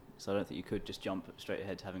 So I don't think you could just jump straight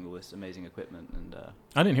ahead to having all this amazing equipment. And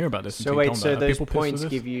I didn't hear about this. So until you wait, told me so about it. Are those people pissed with points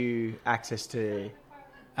this? give you access to...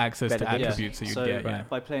 access to benefits? attributes that you'd so get. Yeah.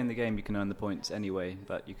 by playing the game, you can earn the points anyway,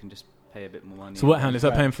 but you can just pay a bit more money. So what hand is that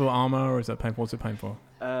Right. paying for armor, or is that paying for what's it paying for?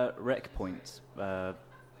 Rec points.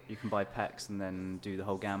 You can buy packs and then do the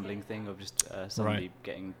whole gambling thing of just suddenly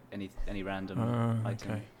getting any random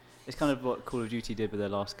item. Okay. It's kind of what Call of Duty did with their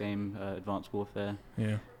last game, Advanced Warfare.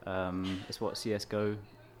 Yeah. It's what CS:GO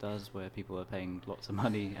does, where people are paying lots of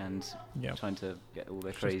money and Yeah. trying to get all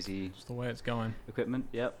their Just- crazy Just the way it's going. equipment.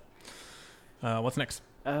 Yep. What's next?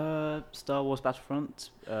 Star Wars Battlefront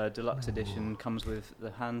Deluxe Edition comes with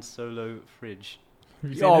the Han Solo fridge. Have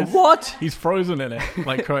you seen Oh, this? what? He's frozen in it,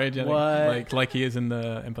 like cryogenic, What? like he is in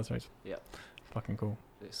the Empire Strikes. Yep. Fucking cool.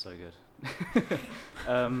 It's so good.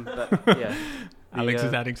 But yeah. Alex The,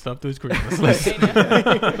 is adding stuff to his Christmas list.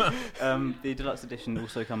 the deluxe edition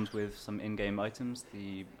also comes with some in-game items: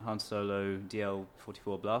 the Han Solo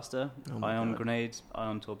DL-44 blaster, Oh my ion God. grenades,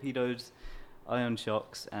 ion torpedoes, ion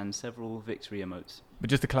shocks, and several victory emotes. But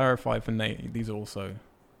just to clarify for Nate, these are also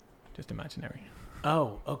just imaginary,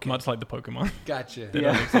 Oh, okay. much like the Pokemon. Gotcha. They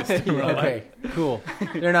don't exist in real life. Okay, cool.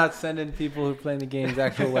 They're not sending people who are playing the game's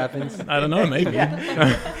actual weapons. I don't know, maybe.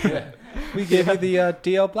 Yeah. We gave you the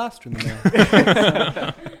DL blaster in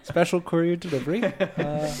the mail. Special courier delivery.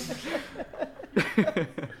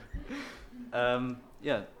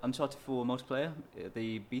 Yeah, Uncharted 4 multiplayer.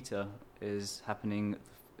 The beta is happening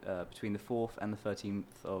between the 4th and the 13th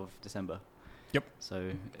of December. Yep.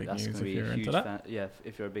 So Big that's news going to if be a you're huge into that. fan. Yeah,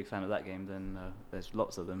 if you're a big fan of that game, then there's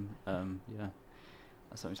lots of them. Yeah,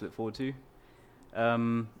 that's something to look forward to.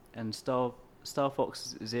 And Star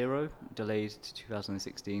Fox Zero delayed to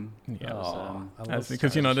 2016. Yeah. Oh, I love That's Star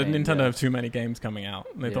because, you know, the Shame, Nintendo yeah. have too many games coming out.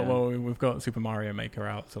 They thought, Yeah. well, we've got Super Mario Maker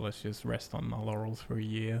out, so let's just rest on our laurels for a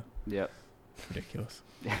year. Yep. Ridiculous.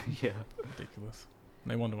 Yeah. Ridiculous.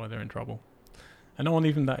 They wonder why they're in trouble. And no one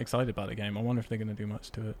even that excited about the game. I wonder if they're going to do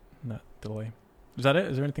much to it in that delay. Is that it?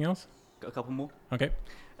 Is there anything else? Got a couple more. Okay.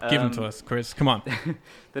 Give them to us, Chris. Come on.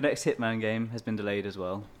 The next Hitman game has been delayed as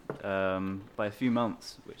well by a few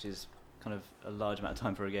months, which is kind of a large amount of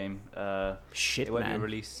time for a game. Shit, It won't be man.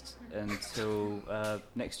 released until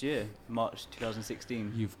next year, March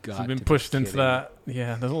 2016. You've got So we've been to be pushed into kidding. that.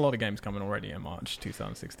 Yeah, there's a lot of games coming already in March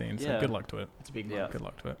 2016. So Yeah. good luck to it. It's a big Yeah. month. Good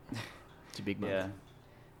luck to it. It's a big month. Yeah.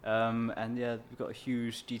 And yeah, we've got a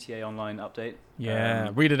huge GTA Online update. Yeah.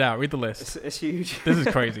 Read it out. Read the list. It's huge. This is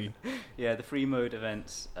crazy. Yeah, the free mode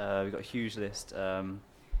events. We've got a huge list.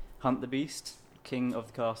 Hunt the Beast, King of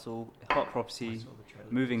the Castle, Hot Property,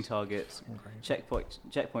 Moving Target,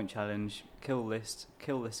 Checkpoint Challenge, Kill List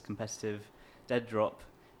Competitive, Dead Drop,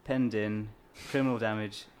 Penned In, Criminal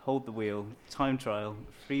Damage, Hold the Wheel, Time Trial,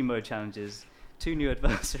 Free Mode Challenges, 2 new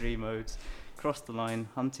adversary modes, Cross the Line,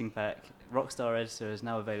 Hunting Pack, Rockstar Editor is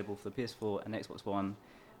now available for the PS4 and Xbox One,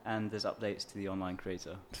 and there's updates to the online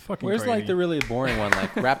creator. It's fucking Where's crazy. like the really boring one,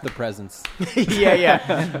 like wrap the presents?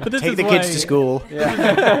 yeah. But this Take is the why, kids to school.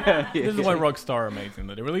 This is why Rockstar are amazing.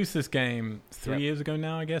 Though. They released this game 3 Yep. years ago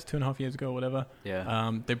now, I guess, 2.5 years ago or whatever.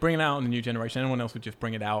 Yeah. They bring it out in the new generation. Anyone else would just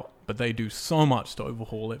bring it out, but they do so much to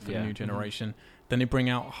overhaul it for the Yeah. new generation. Then they bring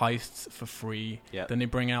out heists for free. Yep. Then they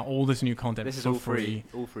bring out all this new content This is for all free.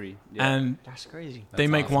 free. All free. Yeah. And That's crazy. they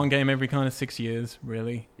That's make awesome. one game every kind of 6 years,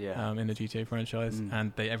 really, Yeah. in the GTA franchise. Mm.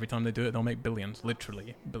 And they every time they do it, they'll make billions,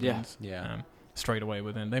 literally billions. Yeah. Straight away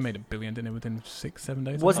they made $1 billion, didn't it, within 6-7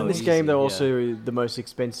 days? Wasn't Oh, this easy, game though yeah. also the most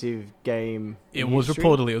expensive game? It in was history?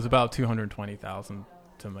 reportedly, it was about 220,000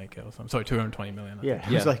 to make it or something. Sorry, 220 million. I Yeah,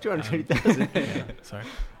 think. it was Yeah. like 220,000. Yeah,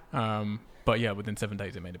 sorry. But yeah, within 7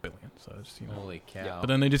 days it made $1 billion. So it's, you know. Holy cow. Yeah. But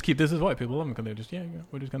then they just keep this is why people love them because they're just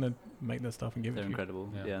we're just gonna make this stuff and give They're it to you. incredible.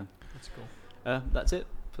 Yeah. Yeah. That's cool. That's it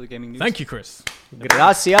for the gaming news. Thank you, Chris.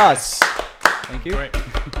 Gracias. Thank you. Great.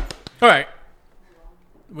 All right,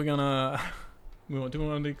 we're gonna. Do we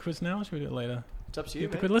want to do quiz now? Or should we do it later? It's up to you,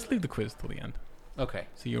 But man. let's leave the quiz till the end, Okay.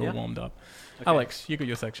 so you're Yeah. all warmed up. Okay. Alex, you got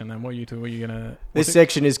your section then. What are you two? What are you gonna? This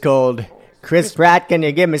section is called Chris Pratt, can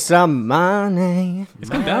you give me some money? It's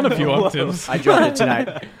come down a few octaves. I dropped it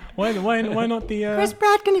tonight. Why not the? Chris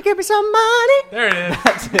Pratt, can you give me some money? There it is.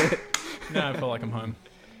 That's it. Now I feel like I'm home.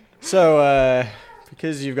 So,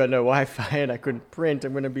 because you've got no Wi-Fi and I couldn't print,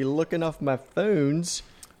 I'm going to be looking off my phones.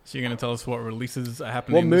 So you're gonna tell us what releases are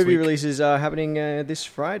happening? What movie this week? releases are happening this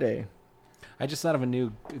Friday? I just thought of a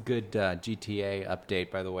new good GTA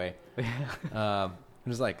update, by the way. It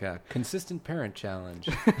was like a consistent parent challenge.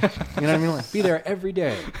 You know what I mean? Like, be there every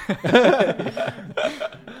day.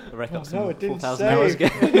 Rack up no, some it didn't 4,000 say. hours. I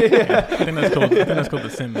think that's called The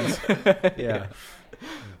Sims. Yeah.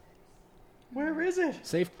 Where is it?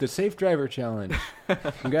 The safe driver challenge.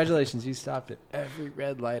 Congratulations, you stopped at every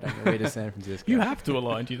red light on your way to San Francisco. You have to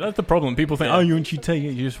align to you. That's the problem. People think, oh, you and GTA,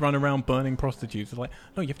 you just run around burning prostitutes. It's like,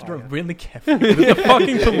 no, you have to drive really carefully. Because if the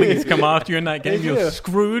fucking police come after you in that game, They you're do.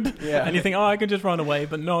 screwed. Yeah. And you think, oh, I can just run away.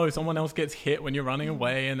 But no, someone else gets hit when you're running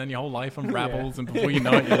away, and then your whole life unravels, and before you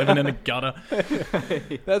know it, you're living in a gutter.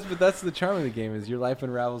 That's the charm of the game is your life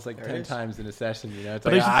unravels like There 10 it is. times in a session. You know, it's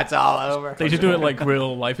But like, they should- it's all over. They should do it like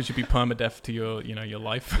real life. It should be permadeath to your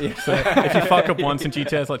life. So if you fuck up once in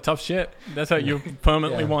GTA, it's like tough shit. That's how you're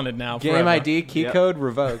permanently Yeah. wanted now. Game forever. ID, key Yep. code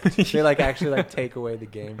revoked. They like actually like take away the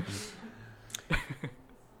game.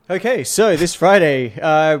 Okay, so this Friday,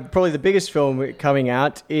 probably the biggest film coming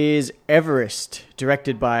out is Everest,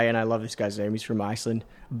 directed by, and I love this guy's name, he's from Iceland,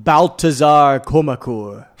 Baltazar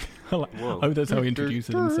Kormákur. Whoa. I hope that's how he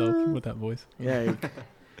introduces himself with that voice. Yeah,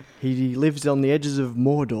 he lives on the edges of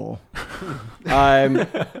Mordor.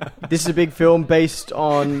 This is a big film based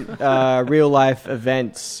on real life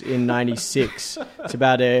events in '96. It's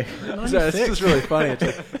about a It's just really funny. It's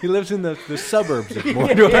like, he lives in the suburbs of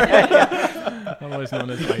Mordor. Otherwise known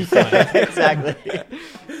as Baseline. exactly.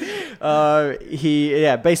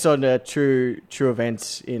 Based on true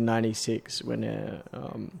events in '96 when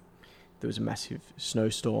there was a massive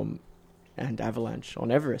snowstorm and avalanche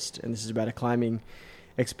on Everest, and this is about a climbing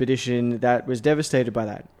expedition that was devastated by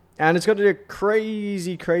that. And it's got a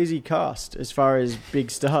crazy cast as far as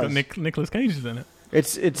big stars. Nicholas Cage is in it,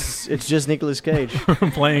 It's just Nicolas Cage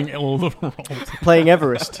playing all the roles. playing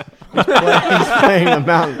Everest. He's playing a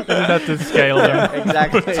mountain. That's the scale there.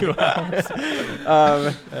 Exactly. 2 hours.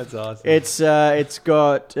 That's awesome. It's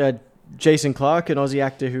got Jason Clarke, an Aussie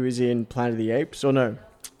actor who is in Planet of the Apes. Or no,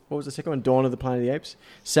 what was the second one? Dawn of the Planet of the Apes.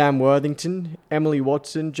 Sam Worthington, Emily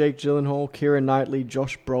Watson, Jake Gyllenhaal, Keira Knightley,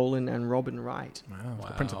 Josh Brolin, and Robin Wright. Wow, it's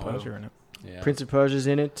the Prince of Persia in it. Yeah. Prince of Persia's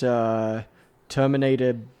in it.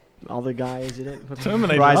 Terminator, other guy is in it. What's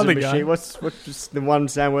Terminator, Rise of other Machine. guy. What's the one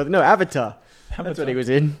Sam Worthington? No, Avatar. That's what he was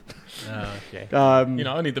in. Oh, okay.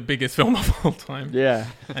 Only the biggest film of all time. Yeah.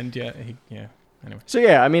 And anyway. So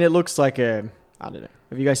yeah, I mean, it looks like a. I don't know.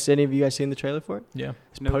 Have you guys seen the trailer for it? Yeah.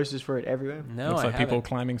 There's No. posters for it everywhere. No, Looks I like people haven't.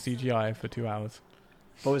 climbing CGI for 2 hours.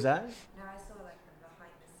 What was that? No, I saw like the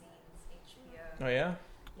behind the scenes HBO. Oh, yeah?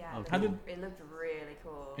 Yeah, Oh, it cool. looked- it looked really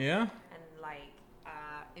cool. Yeah? And like,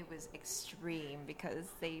 it was extreme because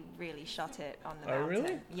they really shot it on the Oh, mountain.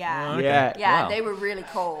 really? Yeah. Oh, okay. Yeah. Yeah, Wow. they were really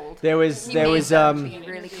cold. There was He made them be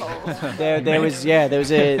really cold. there was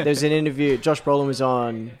an interview. Josh Brolin was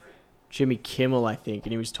on Jimmy Kimmel, I think,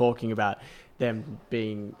 and he was talking about them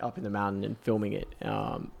being up in the mountain and filming it.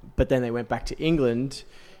 But then they went back to England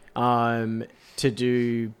to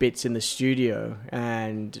do bits in the studio,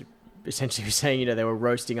 and essentially was saying, they were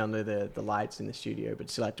roasting under the lights in the studio, but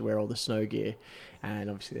still had to wear all the snow gear.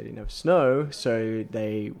 And obviously they didn't have snow, so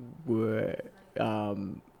they were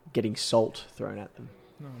getting salt thrown at them.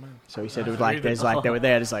 Oh, man. So he said it was That's like really there's good. like they were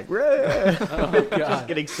there just like just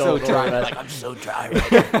getting So salt dry. all over. Like, I'm so dry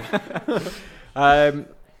right now.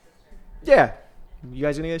 Yeah, you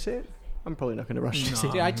guys gonna go see it? I'm probably not gonna rush to No. see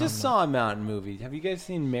it. Dude, I just saw a mountain movie. Have you guys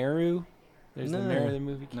seen Meru? There's No. the Meru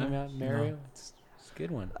movie came No. out. Meru. It's a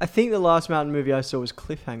good one. I think the last mountain movie I saw was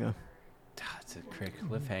Cliffhanger. It's a great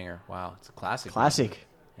cliffhanger. Wow, it's a classic. Classic.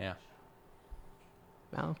 Yeah.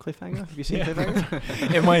 Mal, Cliffhanger? Have you seen Yeah.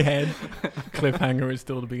 Cliffhanger? In my head, Cliffhanger is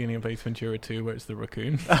still the beginning of Ace Ventura 2, where it's the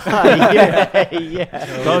raccoon.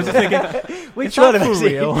 yeah. So I was just thinking, Which is one that have I for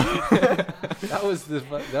seen? real?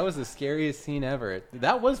 That was the scariest scene ever.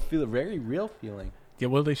 That was very real feeling. Yeah,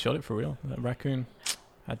 well, they shot it for real. That raccoon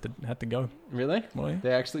had to go. Really? Boy.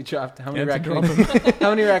 They actually dropped how They many had to drop raccoons? him. How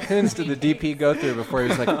many raccoons did the DP go through before he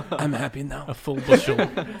was like, "I'm happy now"? A full bushel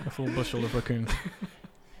of raccoons.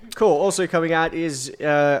 Cool. Also coming out is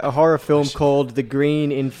a horror film called The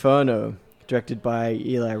Green Inferno, directed by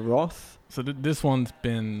Eli Roth. So this one's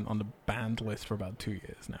been on the banned list for about 2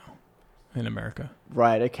 years now. in America.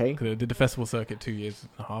 Right. Okay. 'Cause it did the festival circuit 2.5 years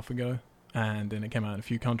ago, and then it came out in a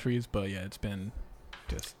few countries. But yeah, it's been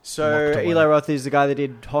just So locked away. Eli Roth is the guy that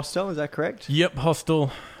did Hostel. Is that correct? Yep,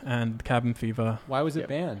 Hostel and Cabin Fever. Why was it Yep.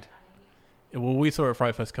 banned? Well, we saw it at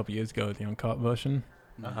Fright Fest a couple of years ago, the uncut version.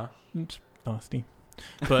 Uh-huh. It's nasty,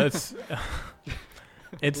 but it's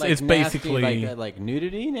it's Like it's nasty, basically like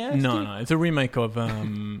nudity nasty? no. It's a remake of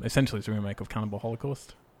essentially it's a remake of Cannibal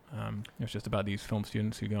Holocaust. It's just about these film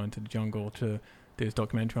students who go into the jungle to do this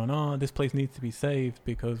documentary on this place needs to be saved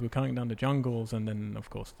because we're cutting down the jungles, and then of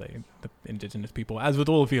course the indigenous people, as with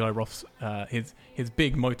all of Eli Roth's, his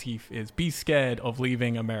big motif is be scared of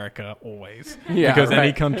leaving America always, Yeah, because any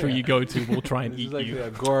right. country you go to will try and This is eat like you.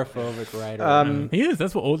 a agoraphobic writer. He is.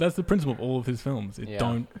 That's the principle of all of his films. Yeah.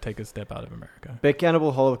 Don't take a step out of America. But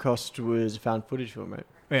Cannibal Holocaust was a found footage film, right?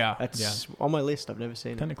 Yeah, That's on my list. I've never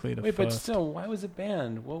seen it. technically the Wait, but first. still, why was it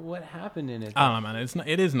banned? What happened in it? I don't know, man.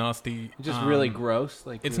 It is nasty. Just really gross.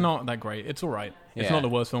 Like It's not that great. It's all right. It's Yeah. not the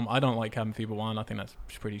worst film. I don't like Cabin Fever 1. I think that's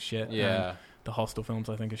pretty shit. Yeah. And the Hostel films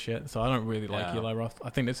I think are shit. So I don't really like Yeah. Eli Roth. I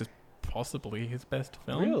think this is possibly his best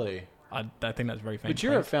film. Really? I think that's very faint. But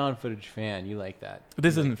you're a praise. found footage fan. You like that.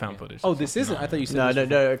 This You isn't like- found footage. Oh, this isn't? I thought you said No, this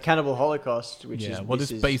no, was- no. Cannibal Holocaust, which yeah, is well, this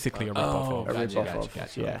this is is, basically a rip-off Oh, of a gotcha, rip-off gotcha, of,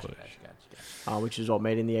 gotcha, yeah. gotcha, gotcha. which is what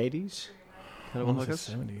made in the 80s. Cannibal Almost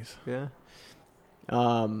the Holocaust. 70s. Yeah.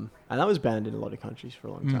 And that was banned in a lot of countries for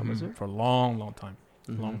a long time, wasn't it? For a long, long time.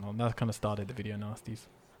 Mhm. Long. That kind of started the video nasties.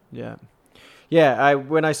 Yeah, yeah.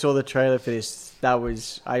 When I saw the trailer for this, that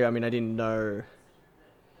was I mean I didn't know.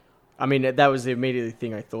 I mean that was the immediate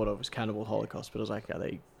thing I thought of was Cannibal Holocaust, but I was like,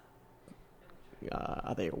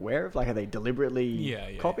 are they aware of? Like, are they deliberately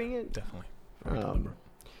Yeah, copying it? Definitely. Very Um, deliberate.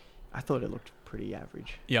 I thought it looked pretty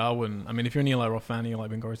average. Yeah, I wouldn't. I mean, if you're an Eli Roth fan, you like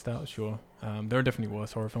Inglourious Basterds, sure. There are definitely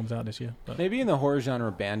worse horror films out this year. But Maybe in the horror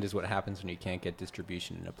genre, banned is what happens when you can't get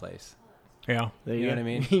distribution in a place. yeah. There You know go. what I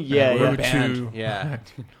mean? yeah, We're yeah. Banned. Yeah.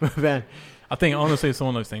 Banned. I think honestly it's one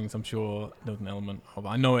of those things. I'm sure there was an element of.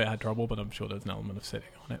 I know it had trouble, but I'm sure there's an element of sitting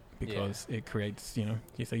on it because it creates. You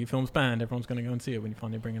say your film's banned, everyone's going to go and see it when you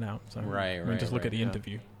finally bring it out. So Right, I mean, just look right, at the yeah.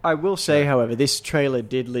 interview. I will say, however, this trailer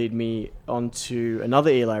did lead me onto another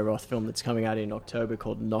Eli Roth film that's coming out in October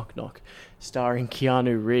called Knock Knock, starring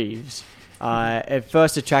Keanu Reeves. It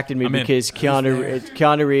first attracted me I'm in. because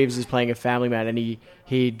Keanu Reeves is playing a family man, and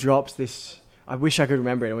he drops this. I wish I could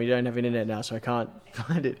remember it, and we don't have internet now, so I can't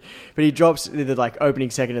find it. But he drops the opening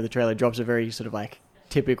second of the trailer, drops a very sort of like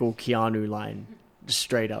typical Keanu line, just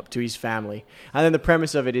straight up to his family. And then the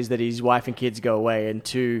premise of it is that his wife and kids go away, and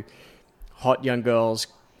two hot young girls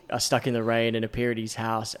are stuck in the rain and appear at his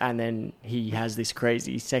house, and then he has this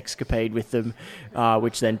crazy sexcapade with them,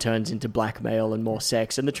 which then turns into blackmail and more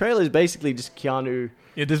sex. And the trailer is basically just Keanu.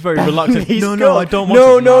 Yeah, just very reluctant. These No, girls- I don't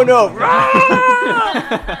want No, to.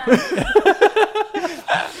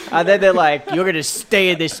 And then they're like, "You're gonna stay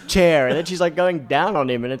in this chair," and then she's like going down on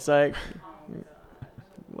him, and it's like,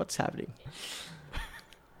 what's happening?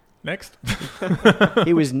 Next.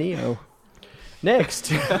 He was Neo. Next.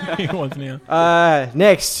 He was near.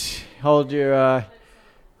 Next, hold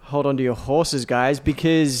on to your horses, guys,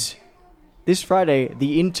 because this Friday,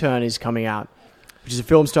 The Intern is coming out, which is a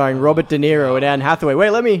film starring Robert De Niro and Anne Hathaway. Wait,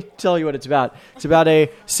 let me tell you what it's about. It's about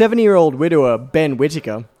a 70-year-old widower, Ben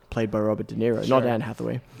Whittaker, played by Robert De Niro, not Anne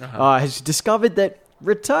Hathaway, has discovered that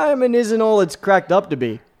retirement isn't all it's cracked up to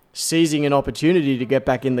be. Seizing an opportunity to get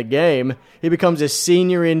back in the game, he becomes a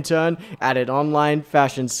senior intern at an online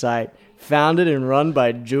fashion site founded and run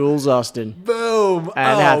by Jules Austin. Boom!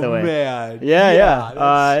 Anne Hathaway. Man. Yeah.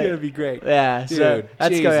 That's gonna be great. Yeah, so Dude, that's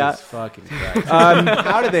Jesus going out. fucking Christ.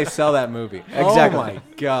 How did they sell that movie? Exactly. Oh my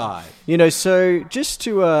god. You know, so just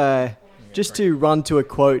to run to a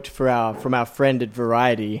quote from our friend at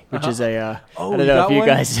Variety, which is I Oh, don't you know got if you one?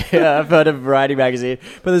 guys have heard of Variety magazine,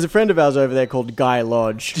 but there's a friend of ours over there called Guy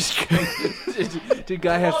Lodge. Did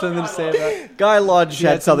Guy have something to say about it? Guy Lodge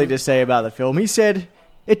had something to say about the film. He said,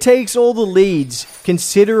 "It takes all the leads,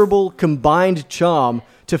 considerable combined charm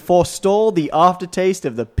to forestall the aftertaste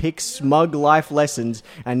of the pick smug life lessons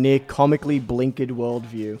and near comically blinkered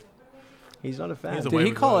worldview." He's not a fan. He's a Did way he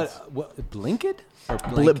with call words. it what, Blinked? Or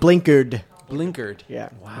blink? Blinkered. Blinkered. Yeah,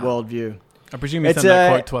 Wow. worldview. I presume he It's, sent that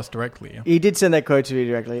uh, quote to us directly. Yeah? He did send that quote to me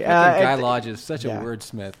directly. Guy it- Lodge is such a yeah.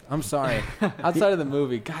 wordsmith. I'm sorry. Outside of the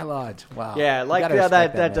movie, Guy Lodge. Wow. Yeah, You like gotta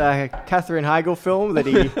that respect man. Katherine Heigl film that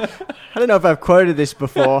he... I don't know if I've quoted this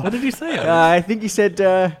before. What did he say? I think he said,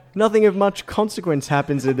 nothing of much consequence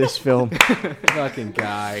happens in this film. Fucking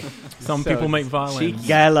guy. Some so people make violence. cheeky.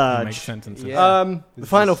 Guy Make Lodge. sentences. Yeah. The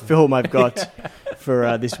final film I've got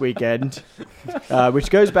for this weekend, which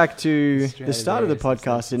goes back to the start of the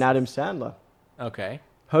podcast in Adam Sandler. Okay.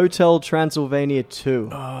 Hotel Transylvania 2,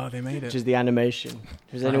 Oh, they made which it. is the animation.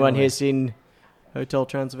 Has anyone here seen Hotel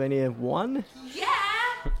Transylvania 1? Yeah.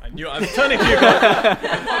 I knew I was turning to you guys.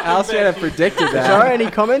 Alistair had predicted that. Sorry, any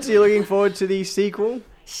comments? Are you looking forward to the sequel?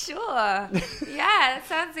 Sure. Yeah, that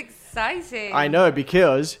sounds exciting. I know,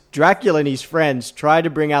 because Dracula and his friends try to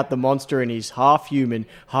bring out the monster in his half-human,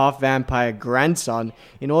 half-vampire grandson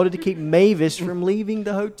in order to keep Mavis from leaving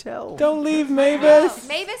the hotel. Don't leave Oh, Mavis.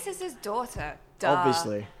 Mavis is his daughter. Duh.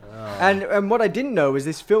 Obviously. And what I didn't know is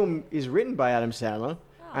this film is written by Adam Sandler,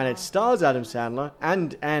 and it stars Adam Sandler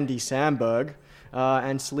and Andy Samberg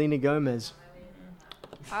and Selena Gomez.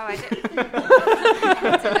 Oh, I didn't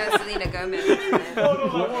to know Selena Gomez.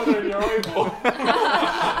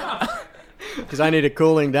 Because I need a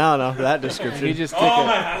cooling down after that description. He just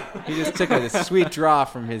took a sweet draw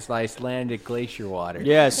from his Icelandic glacier water.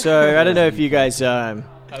 Yeah, so I don't know if you guys...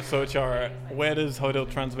 So, Chara, where does Hotel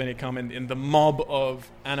Transylvania come in the mob of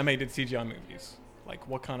animated CGI movies? Like,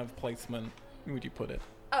 what kind of placement would you put it?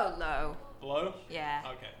 Oh, low. Low? Yeah.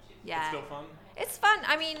 Okay. Yeah. It's still fun? It's fun.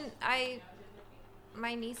 I mean,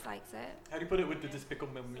 my niece likes it. How do you put it with the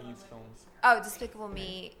Despicable Me films? Oh, Despicable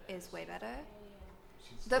Me is way better.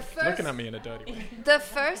 The first, Looking at me in a dirty way. the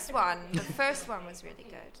first one was really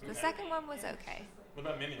good. The second one was okay. What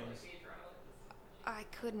about Minions? I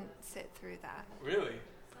couldn't sit through that. Really?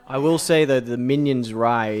 I will say that the Minions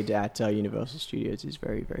ride at Universal Studios is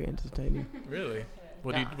very, very entertaining. Really?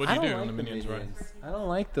 What do you I do don't on like the Minions, right? I don't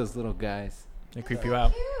like those little guys. They creep you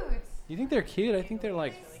out. Cute. You think they're cute? I think they're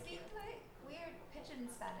like, They speak like weird pigeon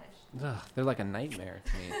Spanish. ugh, they're like a nightmare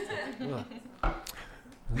to me. Ugh.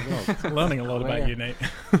 Little, Learning a lot about you, Nate.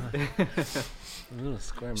 little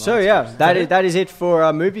square So yeah, monsters. that is it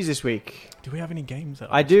for movies this week. Do we have any games?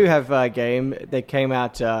 I do have a game that came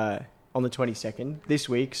out on the 22nd this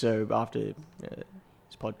week, so after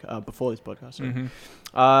before this podcast. Sorry.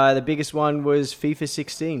 Mm-hmm. The biggest one was FIFA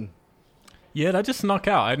 16. Yeah, that just snuck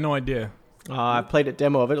out. I had no idea. I played a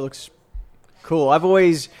demo of it. It looks cool. I've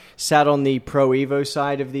always sat on the Pro Evo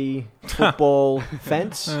side of the football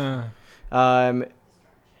fence.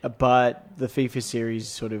 But the FIFA series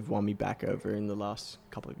sort of won me back over in the last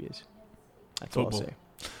couple of years. That's all I'll Football.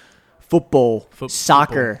 say. Football. Fo-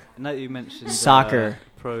 Soccer. Now that you mentioned Soccer.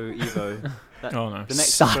 Pro Evo. That, Oh, no. The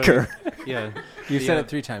next Soccer. Yeah. You've the, said it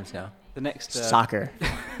 3 times now. The next Soccer.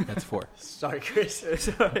 That's 4. Sorry, Chris.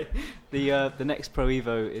 Sorry. the next Pro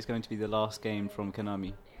Evo is going to be the last game from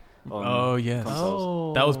Konami. On Oh, yes.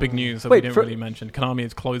 consoles. That was big news that Wait, we didn't for- really mention. Konami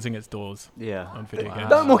is closing its doors Yeah. on video games.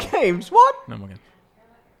 No more games. What? No more games.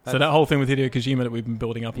 So that whole thing with Hideo Kojima that we've been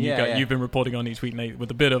building up and Yeah. you've been reporting on each week, Nate, with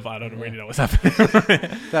a bit of, I don't really know what's happening.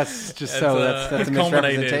 That's just It's, so. it's That's a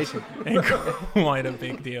culminated misrepresentation. in quite a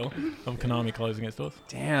big deal of Konami closing its doors.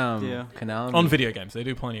 Damn. Yeah. Konami. On video games. They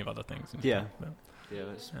do plenty of other things. Yeah. But, Yeah.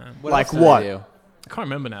 It's, What Like else do they what? do? I can't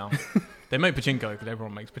remember now. They make pachinko because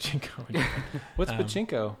everyone makes pachinko. What's Um,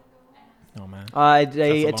 pachinko? Oh, man. A That's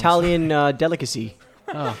a long Italian delicacy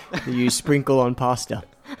Oh, that you sprinkle on pasta.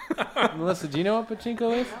 Melissa, do you know what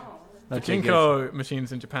pachinko is? Okay, good. Pachinko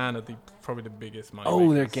machines in Japan are probably the biggest money.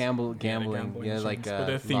 Oh, they're makers. gambling. Yeah, Yeah, like machines, but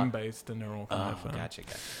they're theme based and they're all kind Oh, of. gotcha.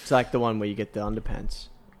 It's like the one where you get the underpants.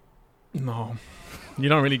 No, you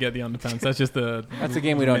don't really get the underpants. That's just the. That's a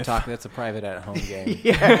game we don't myth. talk. That's a private at-home game.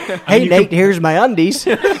 Hey, you Nate, here's my undies.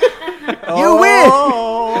 You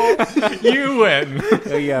You win.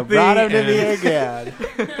 Oh, yeah, brought him to me end. again.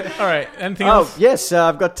 All right. Anything Oh, else? yes,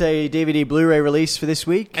 I've got a DVD Blu-ray release for this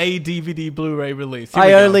week. A DVD Blu-ray release. Here I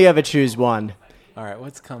we go. only ever choose one. All right,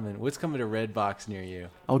 what's coming? What's coming to Redbox near you?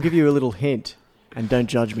 I'll give you a little hint, and don't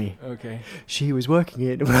judge me. Okay. She was working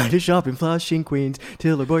in a minor shop in Flushing, Queens,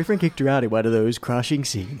 till her boyfriend kicked her out in one of those crushing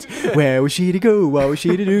scenes. Where was she to go? What was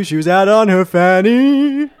she to do? She was out on her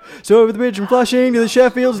fanny. So over the bridge from Flushing to the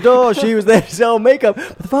Sheffield's door, she was there to sell makeup.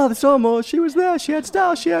 But the father saw more. She was there. She had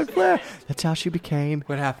style. She had flair. That's how she became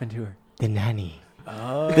What happened to her? the nanny.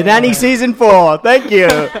 The Nanny Season 4. Thank you.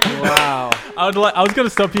 Wow. I was going to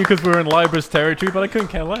stop you because we were in Libra's territory, but I couldn't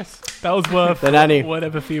care less. That was worth The Nanny.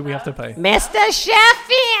 whatever fee we have to pay. Mr.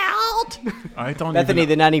 Sheffield! I don't Bethany, even,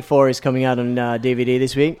 The Nanny 4 is coming out on DVD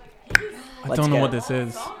this week. I let's don't know get what it. this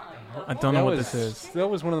is. I don't know what this is. That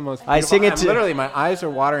was one of the most. I sing it I'm to- literally, my eyes are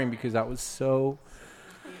watering because that was so.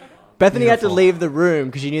 Bethany had to Beautiful. leave the room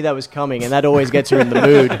because she knew that was coming, and that always gets her in the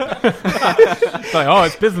mood. It's like, oh,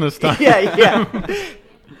 it's business time. yeah.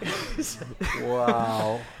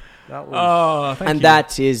 Wow. That was. Oh, thank And you.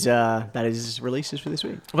 that is releases for this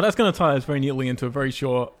week. Well, that's going to tie us very neatly into a very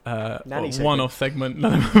short Nanny segment. one-off segment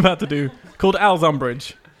that I'm about to do called Al's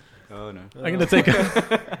Umbrage. oh no. I'm going to take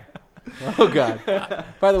a Oh God!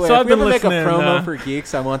 By the way, So if I've we been ever make a listening, promo for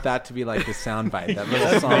Geeks, I want that to be like the soundbite, that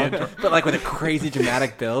little song, but like with a crazy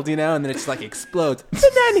dramatic build, and then it just like explodes.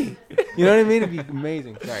 Nanny, you know what I mean? It'd be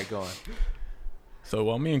amazing. Sorry, go on. So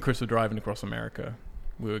while me and Chris were driving across America,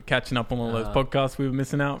 we were catching up on all those podcasts we were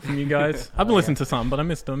missing out from you guys. I've been listening to some, but I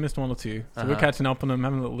missed one or two. So we're catching up on them,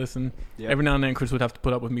 having a little listen. Yep. Every now and then, Chris would have to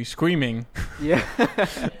put up with me screaming Yeah.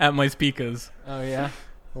 at my speakers. Oh yeah.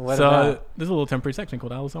 What So about? there's a little temporary section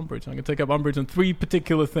called Alice Umbrage. I'm going to take up umbrage on 3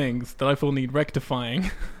 particular things that I feel need rectifying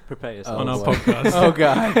Prepare yourself. on our boy. podcast. Oh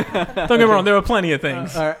God. Don't get me wrong, there are plenty of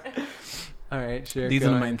things. All right. All right. Sure. These go are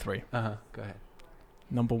the ahead. main 3. Go ahead.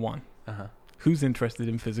 Number 1. Uh-huh. Who's interested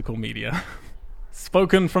in physical media?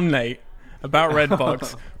 Spoken from Nate about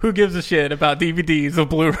Redbox. Who gives a shit about DVDs or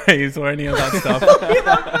Blu-rays or any of that stuff?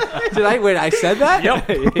 Did I wait? I said that.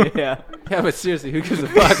 Yep. Yeah. Yeah, but seriously, who gives a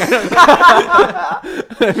fuck?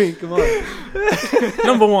 I mean, come on.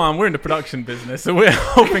 Number 1, we're in the production business, so we're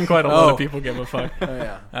hoping quite a lot Oh. of people give a fuck. Oh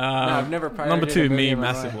yeah. I've never pirated Number a 2, movie me in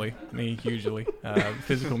my massively. Me hugely.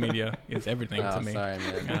 Physical media is everything Oh, to me. sorry,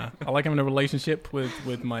 man. I like having a relationship with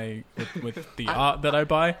the art that I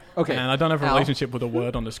buy. Okay. And I don't have a Al. relationship with a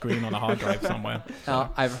word on the screen on a hard drive somewhere.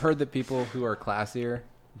 Now, I've heard that people who are classier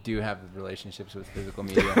do have relationships with physical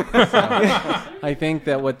media. So I think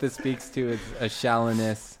that what this speaks to is a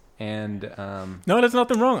shallowness and No, there's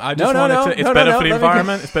nothing wrong. I just No, wanted no, to. It's no, better no, for the let me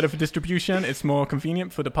environment. It's better for distribution. It's more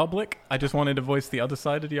convenient for the public. I just wanted to voice the other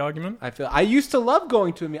side of the argument. I used to love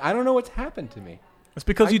going to a meeting. I don't know what's happened to me. It's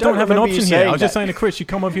because I you don't don't have an remember you option here. I saying was just that. saying to Chris, you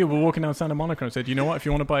come over here, we're walking down Santa Monica, and said, you know what? If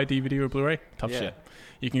you want to buy a DVD or a Blu-ray, tough Yeah. shit.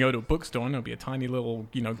 You can go to a bookstore and there'll be a tiny little,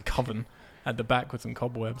 coven at the back with some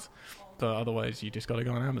cobwebs. But otherwise, you just got to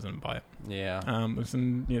go on Amazon and buy it. Yeah. It's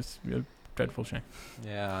a dreadful shame.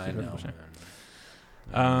 Yeah, I know. Shame.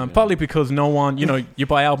 man. Partly because no one, you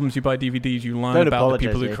buy albums, you buy DVDs, you learn Don't about the apologize,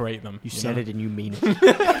 people who Dave. create them. You said it and you mean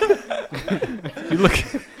it. You look.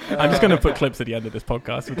 I'm just going to put clips at the end of this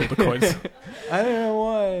podcast with all the quotes. I don't know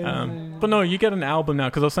why. But no, you get an album now,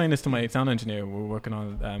 because I was saying this to my sound engineer. We were working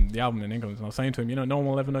on the album in England, and I was saying to him, no one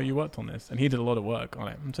will ever know you worked on this. And he did a lot of work on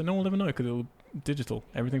it. And so no one will ever know because it'll digital,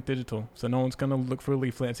 everything's digital. So no one's going to look for a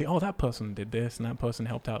leaflet and say, oh, that person did this and that person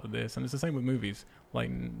helped out with this. And it's the same with movies. Like,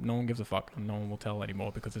 no one gives a fuck and no one will tell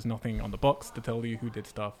anymore because there's nothing on the box to tell you who did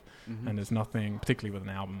stuff. And there's nothing, particularly with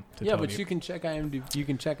an album, to Yeah, tell but you. you can check IMDb. You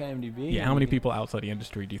can check IMDb. Yeah, how many people outside the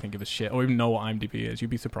industry do you think give a shit or even know what IMDb is? You'd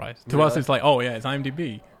be surprised. To Really? us, it's like, oh, yeah, it's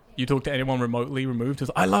IMDb. You talk to anyone remotely removed,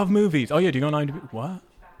 it's I love movies. Oh, yeah, do you go on IMDb? What?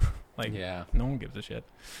 Like, Yeah. no one gives a shit.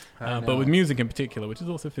 I But with know. music in particular, which is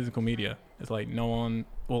also physical media, it's like no one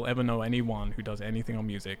will ever know anyone who does anything on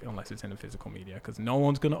music unless it's in a physical media, because no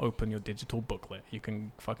one's going to open your digital booklet. You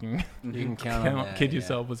can fucking You can count on that, kid yeah.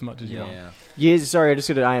 yourself as much as you want. Yeah. Sorry, I just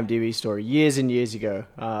got an IMDb story. Years and years ago,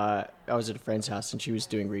 I was at a friend's house and she was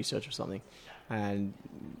doing research or something and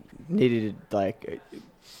needed like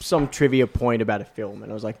some trivia point about a film.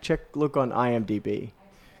 And I was like, look on IMDb.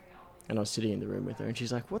 And I was sitting in the room with her and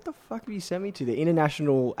she's like, what the fuck have you sent me to? The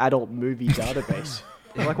International Adult Movie Database.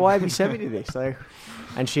 I'm like, why have you sent me to this? Like,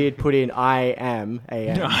 and she had put in IMDb.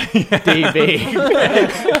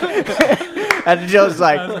 And she was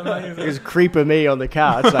like, it was creeping me on the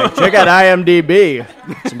couch. Like, check out IMDb.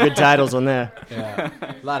 Some good titles on there. Yeah.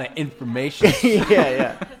 A lot of information.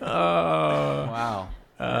 yeah. Wow.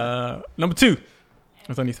 Number 2.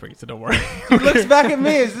 There's only 3, so don't worry. He looks back at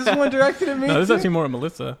me. Is this one directed at me? No, this is too? actually more at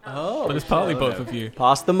Melissa. Oh. But it's partly both of you.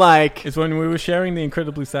 Pass the mic. It's when we were sharing the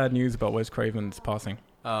incredibly sad news about Wes Craven's passing.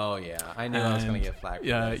 Oh, yeah. I knew I was going to get flagged.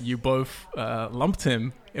 Yeah, you both lumped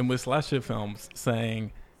him in with slasher films,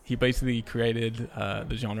 saying he basically created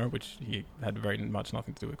the genre, which he had very much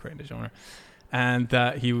nothing to do with creating the genre, and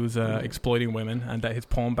that he was exploiting women, and that his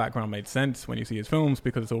porn background made sense when you see his films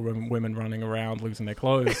because it's all women running around losing their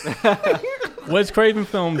clothes. Wes Craven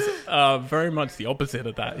films are very much the opposite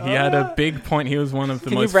of that. He had a big point. He was one of the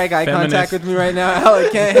Can you most break eye feminist, contact with me right now, Al? I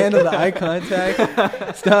can't handle the eye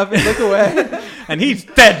contact. Stop it. Look away. and he's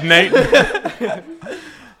dead, Nate.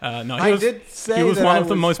 No, he I was, did say he was that one I of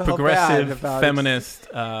the most felt bad progressive about it. feminist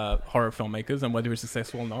horror filmmakers, and whether he's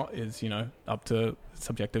successful or not is, up to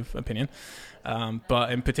subjective opinion.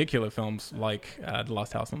 But in particular, films like The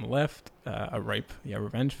Last House on the Left, a rape,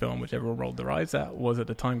 revenge film, which everyone rolled their eyes at, was at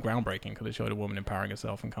the time groundbreaking because it showed a woman empowering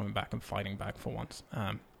herself and coming back and fighting back for once.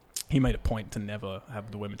 He made a point to never have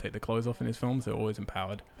the women take their clothes off in his films. They're always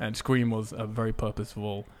empowered. And Scream was a very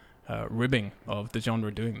purposeful ribbing of the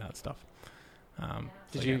genre doing that stuff.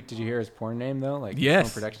 Did you hear his porn name though? Like Yes.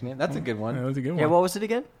 porn production name. That's a good one. That was a good one. Yeah, what was it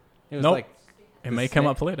again? It was Nope. like It may come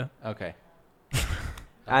up later. okay.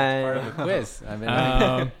 Part of the quiz. I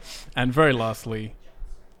mean, And very lastly,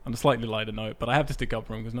 on a slightly lighter note, but I have to stick up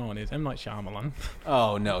for him because no one is. M. Night Shyamalan.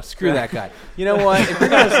 Oh, no. Screw that guy. You know what? If we're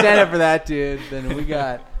going to stand up for that dude, then we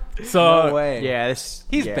got... So no way. Yeah,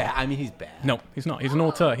 He's bad. I mean, he's bad. no, he's not. He's an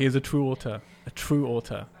auteur. He is a true auteur. A true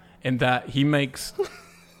auteur. In that he makes,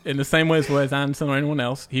 in the same way as Wes Anderson or anyone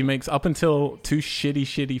else, he makes up until 2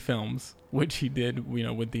 shitty films, which he did,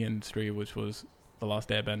 with the industry, which was The Last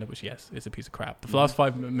Airbender, which, yes, is a piece of crap. The last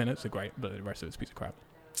 5 minutes are great, but the rest of it's a piece of crap.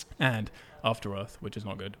 And After Earth, which is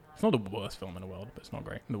not good. It's not the worst film in the world, but it's not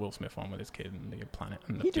great. The Will Smith one with his kid and the planet.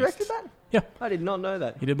 And the He directed beasts. that? Yeah. I did not know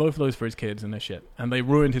that. He did both of those for his kids and their shit. And they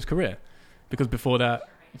ruined his career. Because before that,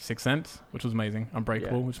 Sixth Sense, which was amazing.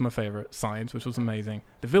 Unbreakable, Yeah. which was my favorite. Signs, which was amazing.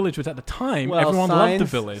 The Village, which at the time, Well, everyone loved The Signs-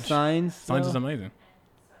 Village. Signs Is amazing.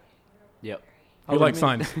 Yep. You like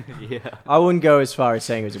Signs? Yeah. I wouldn't go as far as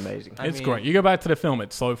saying it was amazing. I It's mean- great. You go back to the film,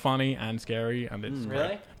 it's so funny and scary, and it's great.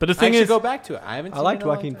 Really? But the I thing should is, go back to it. I haven't I seen liked it in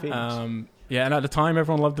a long Joaquin time. Phoenix. yeah, and at the time,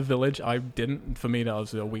 everyone loved The Village. I didn't. For me, that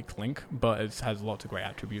was a weak link, but it has lots of great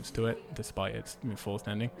attributes to it, despite its forced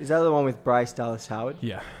ending. Is that the one with Bryce Dallas Howard?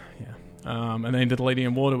 Yeah. And then he did Lady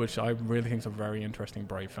in Water, which I really think is a very interesting,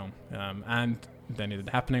 brave film. And then he did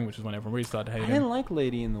Happening, which is when everyone really started I hating didn't him. like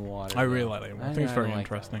Lady in the Water. I really like Lady in Water. I think it's very don't like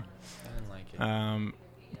interesting. it. I didn't like it.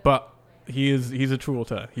 But he's a true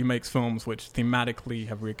auteur. He makes films which thematically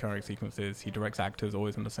have recurring sequences. He directs actors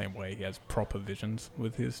always in the same way. He has proper visions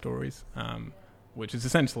with his stories, which is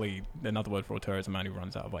essentially another word for auteur is a man who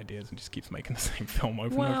runs out of ideas and just keeps making the same film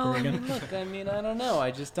over and over again. Look, I mean, I don't know.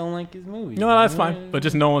 I just don't like his movies. No, that's fine. But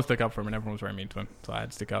just no one stuck up for him, and everyone was very mean to him. So I had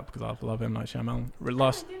to stick up because I love him, Night Shyamalan.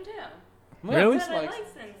 Last, I do too. Really? But I like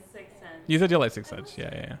Sixth Sense. you said you like Sixth Sense,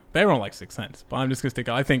 yeah. But everyone likes Sixth Sense. But I'm just gonna stick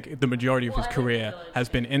up. I think the majority of Well, his I like career The Village, has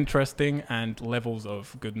been yeah. interesting and levels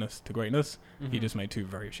of goodness to greatness. Mm-hmm. He just made 2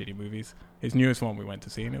 very shitty movies. His newest one we went to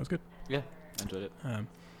see, and it was good. Yeah. Enjoyed it.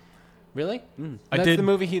 Really? I That's did. the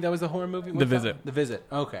movie. That was the horror movie. The What's that? Visit. The Visit.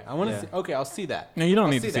 Okay, I want to Yeah. see. Okay, I'll see that. No, you don't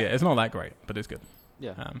I'll need to see see that. it. It's not that great, but it's good.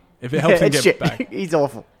 Yeah. If it helps him It's get shit. back. He's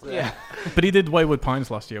awful. Yeah. But he did Wayward Pines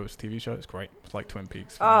last year, which is a TV show. It's great. It's like Twin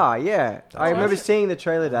Peaks. Ah, yeah. I remember seeing the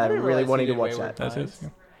trailer that didn't really realize wanting he to did watch Wayward that. That's Pines. it. Yeah.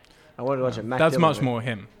 I wanted to watch it. Mac That's Dillon much did. more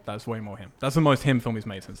him. That's way more him. That's the most him film he's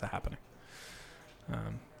made since The Happening.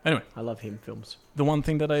 Anyway, I love him films. the one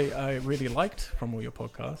thing that I really liked from all your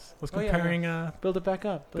podcasts was Oh, yeah. comparing Build it back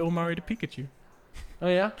up. Bill Murray to Pikachu. Oh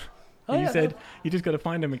yeah. Oh, And yeah. you said you just got to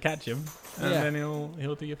find him and catch him, and Yeah. then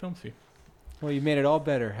he'll do your films for you. Well, you made it all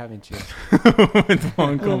better, haven't you? With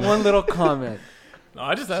one comment. One little comment. No,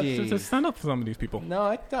 I just have to Jeez. just stand up for some of these people.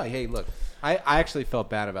 No, hey, look. I actually felt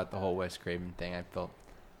bad about the whole Wes Craven thing. I felt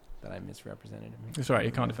that I misrepresented him. It's all right.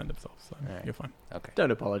 He can't defend himself, so All right. you're fine. Okay.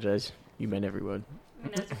 Don't apologize. You meant every word. I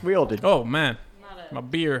mean, that's We all did. Oh man, not a. my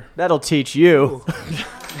beer. That'll teach you.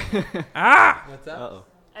 Ah! What's up? Uh-oh.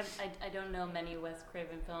 I don't know many Wes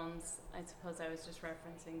Craven films. I suppose I was just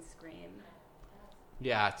referencing Scream.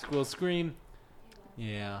 Yeah, School Scream.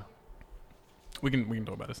 Yeah. We can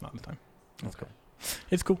talk about this another time. That's Okay. cool.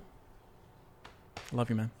 It's cool. Love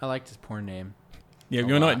you, man. I liked his porn name. Yeah, A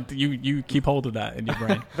you're lot. not. You keep hold of that in your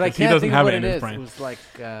brain. But I 'Cause he can't doesn't think have of what it in it his is. brain. It was like,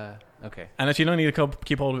 okay. And actually, you don't need to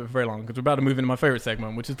keep hold of it for very long because we're about to move into my favorite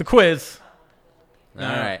segment, which is the quiz. All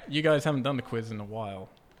right. You guys haven't done the quiz in a while.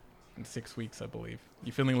 In 6 weeks, I believe.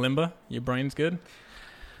 You feeling limber? Your brain's good?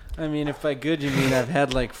 I mean, if by good you mean I've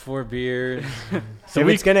had like 4 beers, So if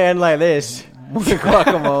we it's going to end like this,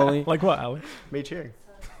 guacamole. like what, Alex? me cheering.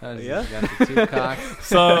 Yeah. Got the 2 cocks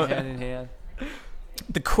So hand in hand.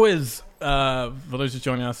 the quiz, for those just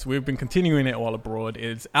joining us, we've been continuing it while abroad.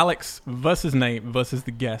 Is Alex versus Nate versus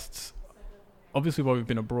the guests. Obviously, while we've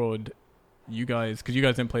been abroad, you guys, because you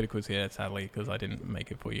guys didn't play the quiz here, sadly, because I didn't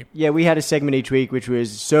make it for you. Yeah, we had a segment each week, which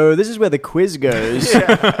was, so this is where the quiz goes.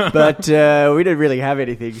 But we didn't really have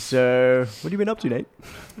anything. So what have you been up to,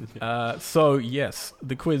 Nate? So yes,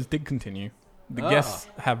 the quiz did continue. The guests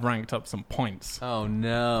have ranked up some points, Oh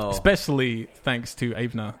no. especially thanks to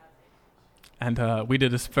Avner. And we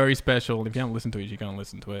did this very special. If you haven't listened to it, you can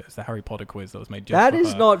listen to it. It's the Harry Potter quiz that was made just That for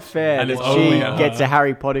is her. not fair And that it's she only, gets a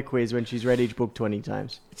Harry Potter quiz when she's read each book 20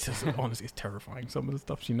 times. It's just honestly, it's terrifying. Some of the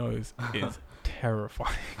stuff she knows is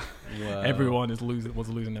terrifying. Whoa. Everyone was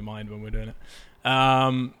losing their mind when we're doing it.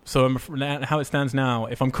 So how it stands now,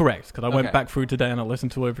 if I'm correct, because I went Okay. back through today and I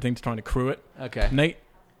listened to everything to trying to crew it. Okay. Nate,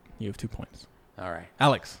 you have 2 points. All right.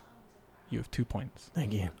 Alex, you have 2 points.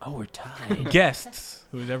 Thank you. Oh, we're tied. Guests,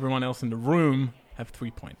 who is everyone else in the room, have 3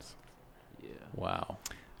 points. Yeah. Wow.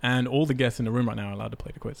 And all the guests in the room right now are allowed to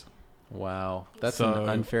play the quiz. Wow. That's So- an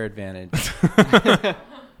unfair advantage.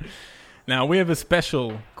 Now, we have a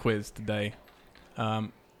special quiz today.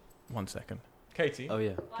 1 second. Katie, Oh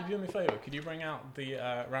yeah. could you do me a favor? Could you bring out the,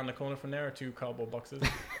 around the corner from there are 2 cardboard boxes?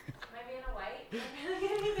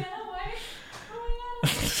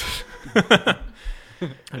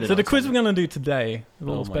 So the quiz we're going to do today, a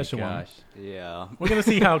little special one. Yeah. We're going to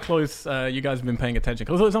see how close you guys have been paying attention.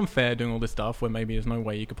 Because it's unfair doing all this stuff where maybe there's no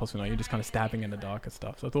way you could possibly know. You're just kind of stabbing in the dark and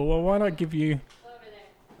stuff. So I thought, well, why not give you...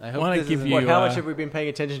 I hope Why not this give isn't- you... What, how much have we been paying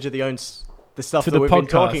attention to the stuff to that the we've been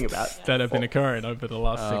talking about? podcasts that have been occurring over the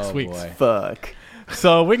last 6 weeks. boy. Fuck.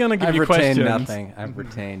 So we're going to give I've you retained questions. nothing. I've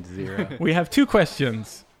retained 0. We have 2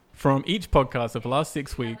 questions from each podcast of the last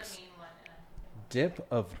 6 weeks. Dip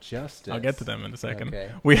of justice. I'll get to them in a second.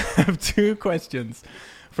 Okay. We have 2 questions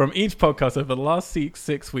from each podcast over the last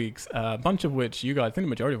 6 weeks, a bunch of which you guys, I think the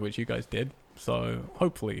majority of which you guys did. So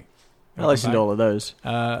hopefully... I listened to all of those.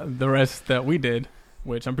 The rest that we did,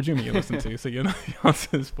 which I'm presuming you listened to, so you know the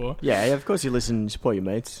answers for. Yeah, of course you listen and support your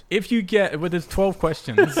mates. If you get, well, there's 12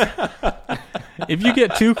 questions. If you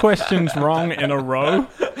get 2 questions wrong in a row,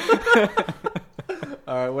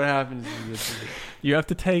 All right, what happens? you have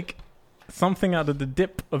to take something out of the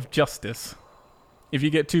dip of justice. If you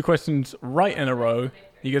get 2 questions right in a row,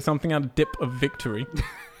 you get something out of dip of victory.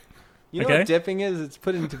 You know Okay. what dipping is? It's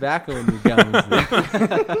putting tobacco in your gums.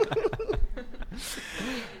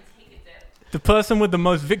 The person with the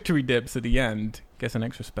most victory dips at the end gets an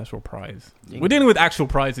extra special prize. We're dealing with actual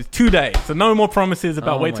prizes today, so no more promises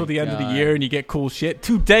about Oh wait my till the end of the God. year and you get cool shit.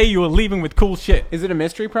 Today you are leaving with cool shit. Is it a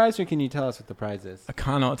mystery prize, or can you tell us what the prize is? I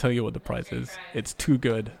cannot tell you what the prize is. It's too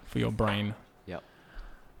good for your brain.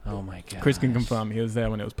 Oh my god. Chris can confirm he was there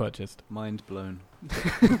when it was purchased. Mind blown.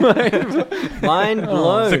 Mind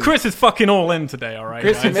blown. So Chris is fucking all in today, all right,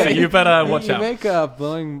 Chris, guys? So you better watch you out. make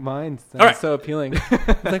blowing minds sound All right. so appealing.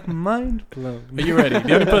 It's like mind blown. Are you ready?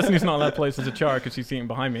 The only person who's not allowed to play is Chara because she's sitting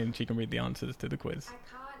behind me and she can read the answers to the quiz. I can't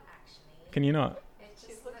actually. Can you not? It's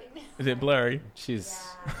just looking. Is it blurry? She's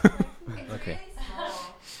okay.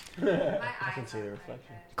 I can see the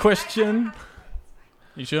reflection. Question.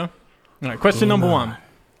 You sure? All right, question number 1.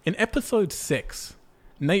 In episode 6,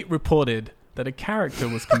 Nate reported that a character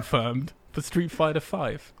was confirmed for Street Fighter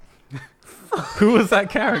V. Who was that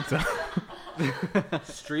character?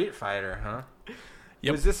 Street Fighter, huh?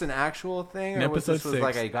 Yep. Was this an actual thing, In or was episode this 6.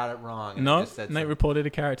 like I got it wrong? And I No, just said Nate something? reported a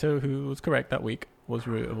character who was correct that week was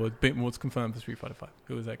confirmed for Street Fighter V.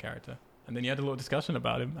 Who was that character? And then you had a little discussion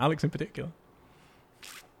about him, Alex in particular.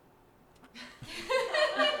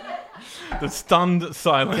 The stunned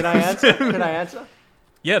silence. Can I answer? Can I answer?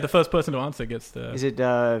 Yeah, the first person to answer gets the... Is it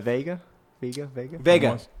Vega? Vega?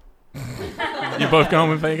 Vega. You both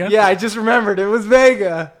going with Vega? Yeah, I just remembered it was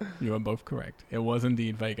Vega. You are both correct. It was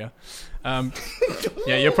indeed Vega.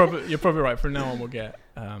 Yeah, you're probably right. From now on, we'll get...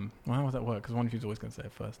 well, how does that work? Because one of you's always going to say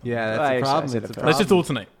it first. Yeah, Right, that's a problem. said It's a it problem. Let's just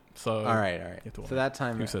alternate. So All right. You have to So that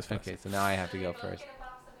time, Who says first? okay. So now I have to go first.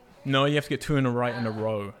 No, you have to get 2 in a right in a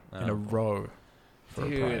row. In a Oh. row. For a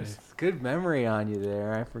Dude, prize. it's good memory on you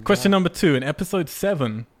there. I forgot. Question number 2. In episode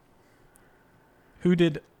 7, who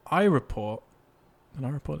did I report? Did I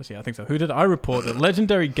report this? Yeah, I think so. Who did I report that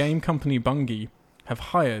legendary game company Bungie have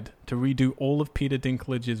hired to redo all of Peter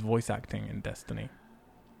Dinklage's voice acting in Destiny?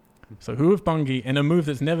 So who of Bungie, in a move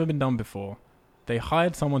that's never been done before, they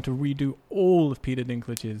hired someone to redo all of Peter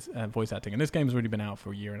Dinklage's voice acting. And this game's already been out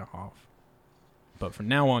for a year and a half. But from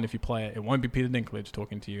now on, if you play it, it won't be Peter Dinklage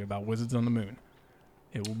talking to you about Wizards on the Moon.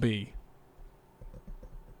 It will be...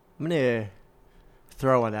 I'm going to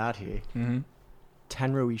throw one out here. Mm-hmm.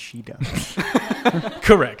 Tanro Ishida.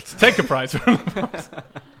 Correct. Take a prize from the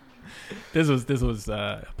This was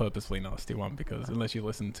a purposefully nasty one because unless you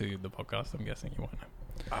listen to the podcast, I'm guessing you won't know.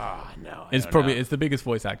 No. It's the biggest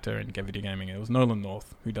voice actor in video gaming. It was Nolan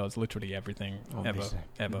North, who does literally everything Obviously.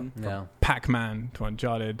 ever. Mhm. From No. Pac-Man to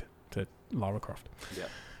Uncharted to Lara Croft.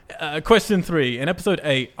 Yeah. Question 3. In episode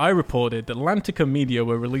 8, I reported that Atlantica Media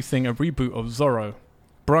were releasing a reboot of Zorro.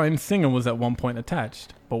 Bryan Singer was at one point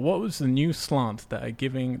attached, but what was the new slant that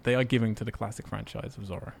they are giving to the classic franchise of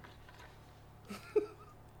Zorro?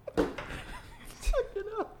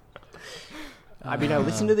 I mean, I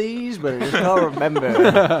listened to these, but I just can't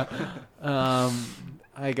remember.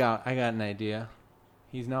 I got an idea.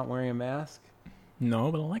 He's not wearing a mask.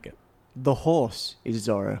 No, but I like it. The horse is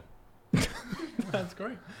Zorro. That's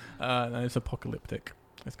great. It's apocalyptic.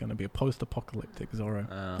 It's going to be a post-apocalyptic Zorro.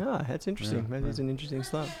 Ah, that's interesting. Yeah. Maybe it's an interesting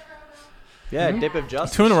slant. Yeah, Dip of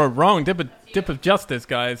Justice. 2 in a row wrong. Dip of justice,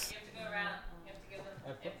 guys. You have to go around. You have to give them. You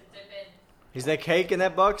have to dip in. Is there cake in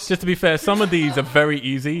that box? Just to be fair, some of these are very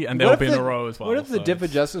easy, and they'll What if be in the- a row as well. What if the so dip of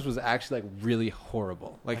it's- justice was actually like really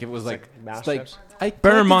horrible? Like it was like mouse it's like traps? I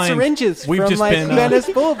Bear in collected mind, syringes we've from just like been, Menace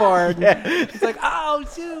Boulevard. It's like oh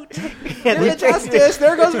shoot, dip of justice.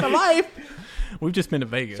 There goes my life. We've just been to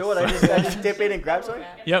Vegas. So what? I just dip in and grab something?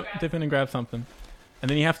 Yep, dip in and grab something. And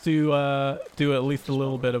then you have to do at least a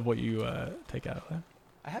little bit of what you take out of there.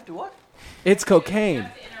 I have to what? It's cocaine.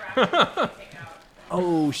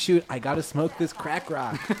 Oh shoot! I gotta smoke this crack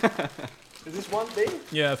rock. Is this one thing?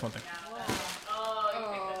 Yeah, that's one thing.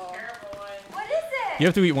 What is it? You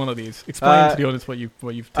have to eat one of these. Explain to the audience what you've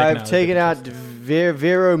taken out. I've taken out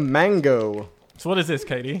Vero Mango. So what is this,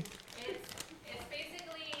 Katie? It's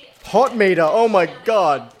basically Hot meter. Oh my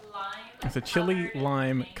god. lime. It's a chili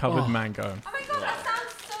lime covered mango. Oh my god, that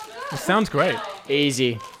sounds so good. It sounds great.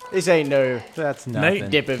 Easy. This ain't no That's Nate, nothing.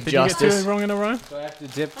 dip of Did you get justice. two wrong in a row? Do I have to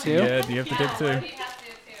dip too? Yeah, do you have to dip too? You have to too.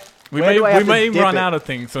 We Where do I have to may dip run it? out of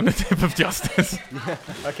things on the tip of justice.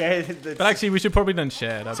 Okay. But actually, we should probably then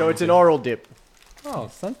share. That'd so be it's an easier. oral dip. Oh,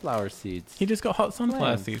 sunflower seeds. He just got hot sunflower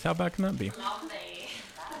Bland. seeds. How bad can that be? Lovely.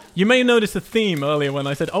 You may notice a theme earlier when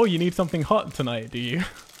I said, "Oh, you need something hot tonight, do you?"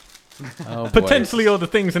 Oh, boy. Potentially, all the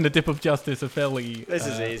things in the dip of justice are fairly This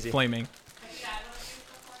is easy. flaming.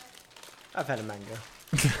 I've had a mango.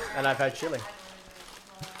 And I've had chili.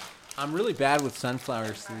 I'm really bad with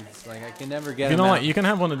sunflower seeds. Like I can never get You them know out. what? You can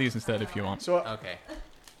have one of these instead if you want. So Okay.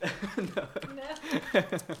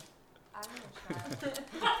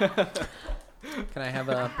 Can I have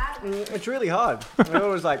a? it's really hard. I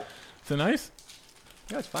was like, Is it nice?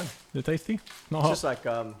 yeah, it's fun. Is it tasty? Not It's hot. just like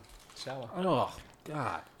sour. Oh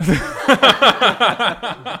God.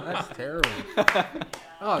 That's terrible.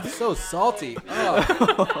 Oh, it's so salty.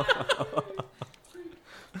 Oh.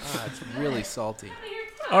 It's really salty.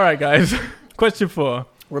 All right, guys. Question 4.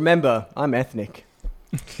 Remember, I'm ethnic.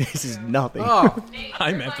 This is nothing. Oh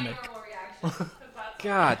I'm ethnic.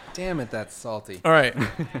 God damn it, that's salty. All right.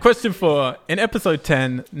 Question 4. In episode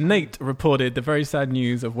 10, Nate reported the very sad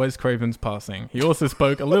news of Wes Craven's passing. He also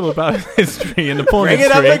spoke a little about his history in the porn Bring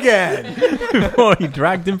it up industry again. before he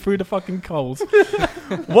dragged him through the fucking coals.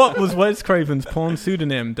 What was Wes Craven's porn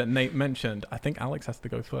pseudonym that Nate mentioned? I think Alex has to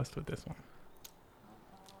go first with this one.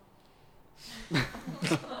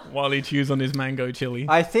 While he chews on his mango chili.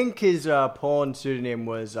 I think his porn pseudonym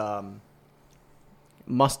was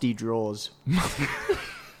Musty Drawers.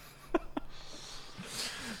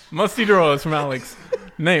 Musty Drawers from Alex.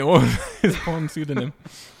 Nate, what was his porn pseudonym?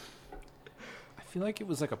 I feel like it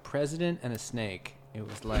was like a president and a snake. It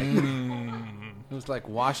was like it was like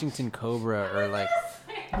Washington Cobra or like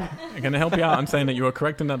I'm going to help you out. I'm saying that you are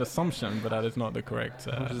correct in that assumption, but that is not the correct.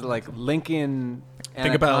 it was like Lincoln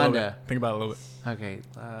Think about it a little Anaconda. bit. Think about it a little bit. Okay.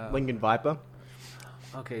 Lincoln Viper.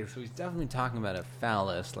 Okay, so he's definitely talking about a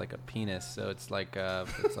phallus, like a penis. So it's like a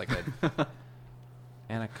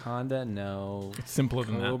anaconda. No. It's simpler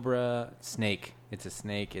than that. Cobra. Snake. It's a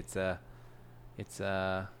snake. It's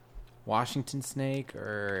a Washington snake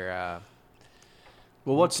or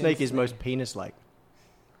Well, what Lincoln snake is snake. most penis-like?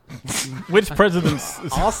 Which president's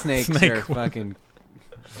all snakes snake are was- fucking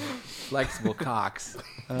flexible cocks.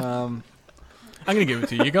 I'm going to give it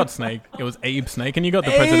to you. You got Snake. It was Abe Snake, and you got the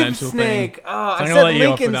Abe presidential snake. thing. Oh, So I I'm going said to let you off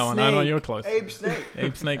Lincoln with that one. I know snake. you're close. Abe Snake.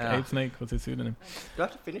 Abe Snake. Yeah. Abe Snake was his pseudonym. Do I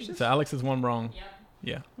have to finish this? So Alex has one wrong.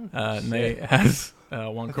 Yep. Yeah. Nate has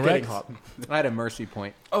one It's correct. getting hot. I had a mercy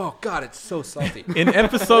point. Oh God, it's so salty. In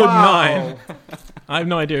episode Wow. 9, I have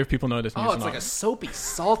no idea if people know this news Oh, or it's not. like a soapy,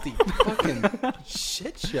 salty fucking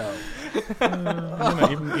shit show.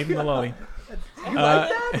 Even the lolly.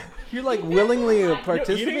 You're like willingly eating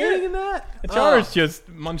participating it? in that? Chara's just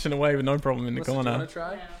munching away with no problem in the Listen, do you corner. want to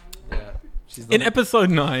try? No. Yeah. She's the In episode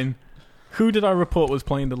 9, who did I report was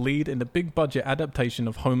playing the lead in the big budget adaptation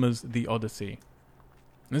of Homer's The Odyssey?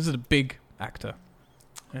 And this is a big actor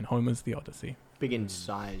in Homer's The Odyssey. Big in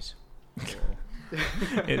size.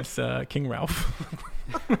 It's King Ralph.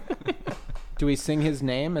 Do we sing his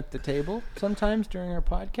name at the table sometimes during our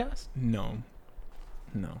podcast? No.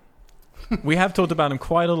 We have talked about him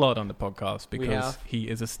quite a lot on the podcast We because have. he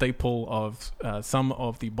is a staple of some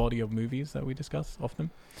of the body of movies that we discuss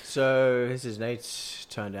often. So this is Nate's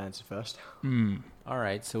turn to answer first. All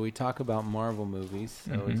right, so we talk about Marvel movies,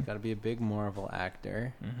 so it's Mhm. got to be a big Marvel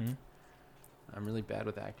actor. Mm-hmm. I'm really bad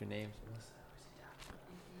with actor names.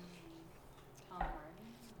 Tom Hardy.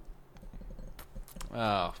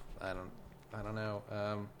 Oh, I don't know.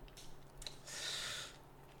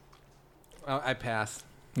 I pass.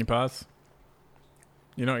 You pass?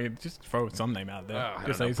 You know, you just throw some name out there. I don't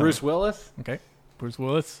Just know. say Bruce something. Willis. Okay. Bruce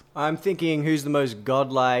Willis. I'm thinking, who's the most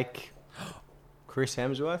godlike? Chris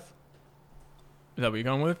Hemsworth. Is that what you're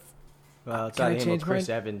going with? Well, it's Can I either him or change Chris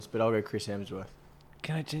mine? Evans, but I'll go Chris Hemsworth.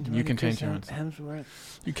 Can I change? You can change your answer. Hemsworth.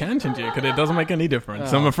 You can change it because it doesn't make any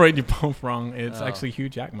difference. Oh. I'm afraid you're both wrong. It's Oh. actually Hugh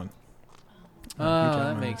Jackman. Oh, Hugh that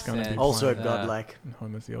Jackman makes is gonna be sense. Also playing godlike.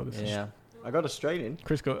 Homer's The Odyssey. Yeah. I got a straight in.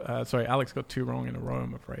 Alex got two wrong in a row,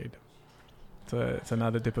 I'm afraid. It's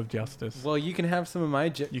another dip of justice. Well, you can have some of my.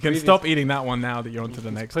 You can stop eating that one now that you're on to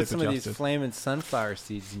the next Put dip some of of justice. these flaming sunflower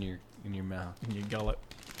seeds in your mouth. In your gullet.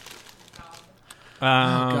 Oh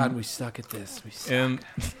God, we suck at this. We suck.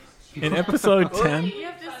 In episode 10... You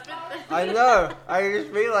have to spit the I know. I just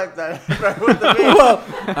realized that.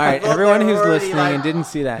 All right, everyone they were who's already, listening like- and didn't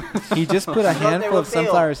see that, he just put a they handful were of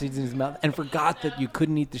sunflower seeds in his mouth and forgot that you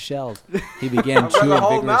couldn't eat the shells. He began I've got chewing the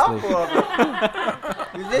whole vigorously. mouthful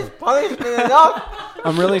of it. Is this punishment enough?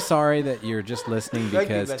 I'm really sorry that you're just listening Thank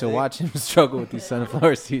you, because to Betsy. watch him struggle with these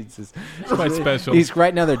sunflower seeds is quite special. He's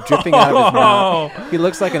right now they're dripping out of his mouth. He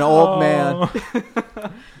looks like an old man.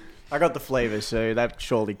 I got the flavor, so that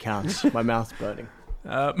surely counts. My mouth's burning.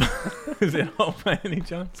 Is it hot by any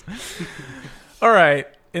chance? All right.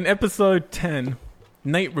 In episode 10,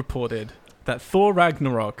 Nate reported that Thor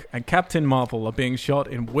Ragnarok and Captain Marvel are being shot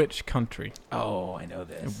in which country? Oh, I know In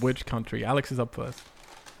this. which country? Alex is up first.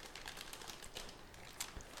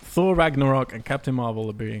 Thor Ragnarok and Captain Marvel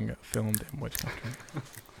are being filmed in which country?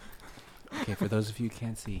 Okay, for those of you who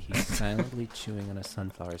can't see, he's silently chewing on a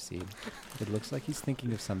sunflower seed. It looks like he's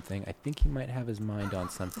thinking of something. I think he might have his mind on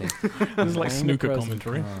something. This is like Weighing the snooker pros and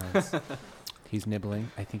commentary. cons. He's nibbling.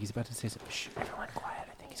 I think he's about to say something. Shh, everyone quiet.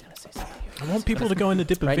 I think he's going to say something. I want people to go in the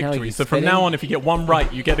dip of Right now victory. he's So from spitting. now on, if you get one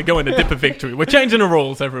right, you get to go in the dip of victory. We're changing the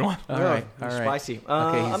rules, everyone. All right, all right. Spicy. Okay,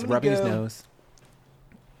 I'm he's gonna rubbing his go- nose.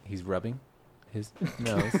 He's rubbing his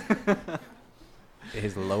nose.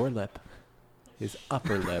 His lower lip. His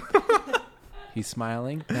upper lip. He's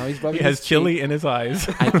smiling. Now he's rubbing He has his chili cheek. in his eyes.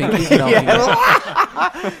 I think he's melting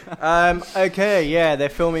it. Okay, yeah, they're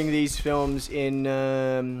filming these films in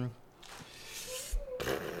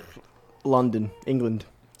London, England.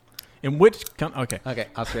 In which country? Okay. Okay,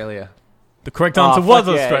 Australia. The correct answer was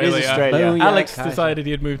fuck yeah, it Australia. is Australia. Boom, yeah, Alex gotcha. decided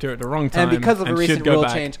he had moved here at the wrong time. And because of a should recent go rule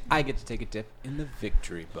back. change, I get to take a dip in the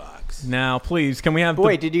victory box. Now, please, can we have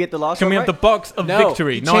Boy, the did you get the last can one we have the right? box of No,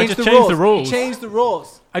 victory? he No, I changed just the changed the rules. He changed the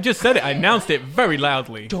rules. I just said it. I announced it very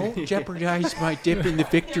loudly. Don't jeopardize my dip in the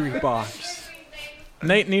victory box.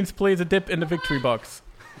 Nate needs please a dip in the victory box.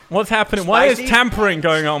 What's happening? Why is Spicy- tampering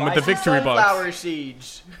going on with the Spicy victory box? sunflower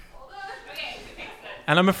seeds.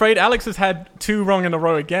 And I'm afraid Alex has had 2 wrong in a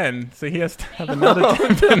row again, so he has to have another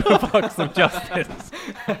dip in the box of justice.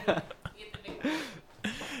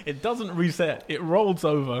 It doesn't reset. It rolls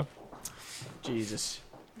over. Jesus.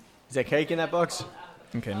 Is there cake in that box?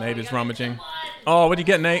 Okay, Nate is rummaging. Oh, what do you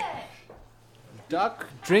get, Nate? Duck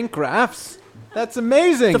drink rafts. That's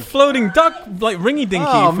amazing. The floating duck, like ringy dinky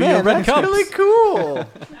Oh, for man, your red that's cups. really cool. That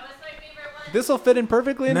was my favorite one. This will fit in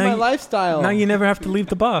perfectly into Now my you- lifestyle. Now you never have to leave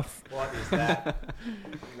the bath. What is that?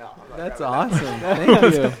 That's awesome. Thank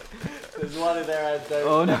you. There's one in there I don't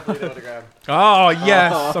Oh, no. definitely know to grab. Oh,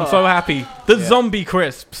 yes. I'm so happy. The zombie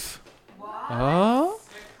crisps. Oh?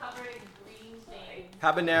 They're covered in green things.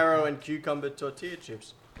 Habanero and cucumber tortilla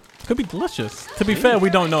chips. Could be delicious. To be fair, we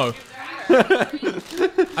don't know.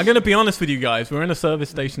 I'm going to be honest with you guys. We're in a service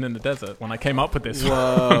station in the desert when I came up with this. Whoa.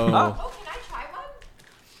 Oh, can I try one?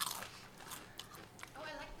 Oh, I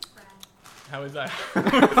like this brand. How is that?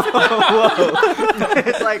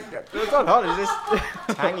 It's like, it's not hot, it's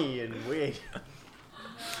just tangy and weird.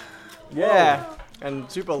 Yeah, and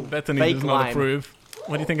super Bethany fake does not lime. approve.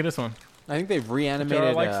 What do you think of this one? I think they've reanimated.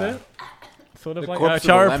 Chara likes it. Sort of the like corpse of a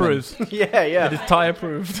Chara lemon. approves. Yeah, It yeah. is Thai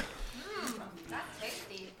approved. That's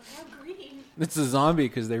tasty. How green. It's a zombie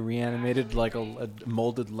because they reanimated like a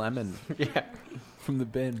molded lemon Yeah. from the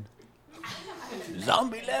bin.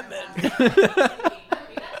 Zombie lemon.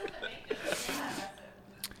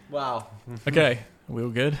 Wow. Okay, we all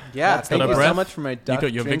good? Yeah, Got thank a you so breath? much for my duck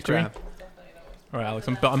got your drink victory? wrap. All right, Alex.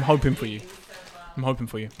 I'm hoping for you. I'm hoping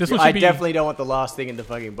for you. This one I should be. definitely don't want the last thing in the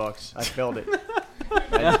fucking box. I felt it.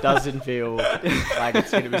 It doesn't feel like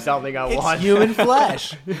it's going to be something I want. It's human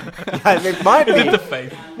flesh. It might Is it be. the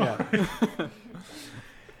faith?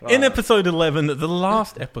 In episode 11, the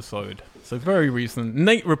last episode, so very recent,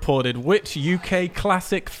 Nate reported which UK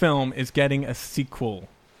classic film is getting a sequel.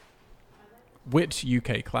 Which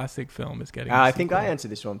UK classic film is getting a sequel? I think I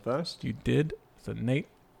answered this one first. You did? So Nate?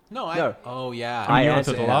 No, No. Oh yeah. I mean, you I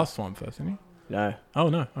answered the answered it. last one first, didn't you? No. Oh,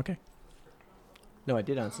 no. Okay. No, I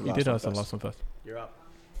did answer the You last did one answer the first. last one first. You're up.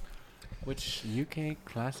 Which UK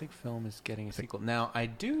classic film is getting a sequel? Now, I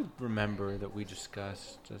do remember that we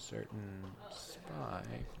discussed a certain spy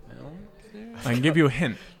film. I can give you a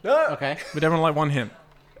hint. No, Okay. Would everyone like one hint?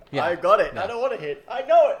 Yeah. I got it. I don't want to hit. I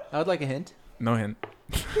know it. I would like a hint. No hint.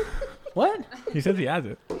 What? He says he has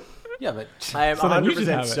it. Yeah, but I am So then you should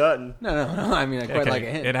 100% have it. certain. no. I mean, I quite Okay, like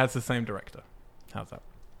a hint. it has the same director. How's that?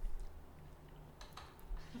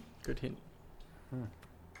 Good hint.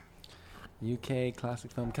 UK classic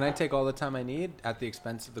film. Can I take all the time I need at the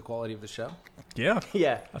expense of the quality of the show? Yeah.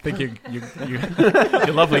 Yeah. I think your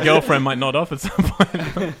lovely girlfriend might nod off at some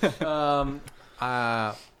point.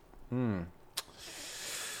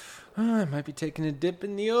 I might be taking a dip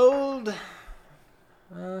in the old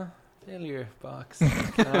failure box.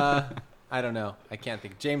 I don't know. I can't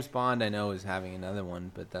think. James Bond, I know, is having another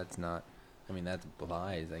one, but that's not. I mean, that's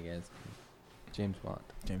lies, I guess. James Bond.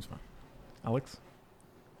 James Bond. Alex?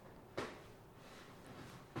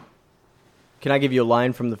 Can I give you a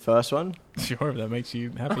line from the first one? Sure, if that makes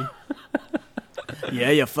you happy.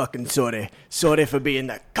 Yeah, you're fucking sorry. Sorry for being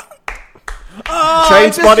that cunt. Oh,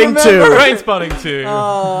 Trainspotting 2. Trainspotting 2.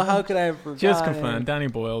 Oh, how could I have forgotten? Just confirmed. Danny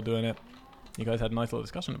Boyle doing it. You guys had a nice little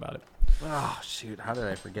discussion about it. Oh, shoot. How did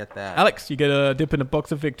I forget that? Alex, you get a dip in a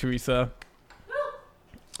box of victory, sir.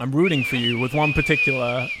 I'm rooting for you with one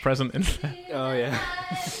particular present in there. Oh, yeah.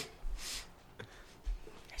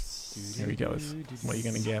 Here he goes. What are you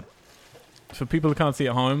going to get? For people who can't see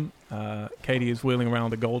at home, Katie is wheeling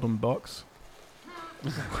around a golden box.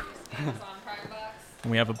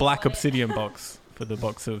 And we have a black obsidian box for the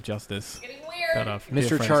box of justice.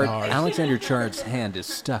 Mr. Chart, Alexander Chart's hand is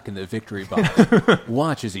stuck in the victory box.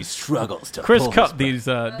 Watch as he struggles to Chris pull cut his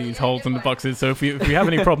these holes in the boxes, so if you have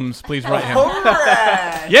any problems, please write him.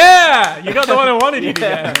 Yeah! You got the one I wanted you to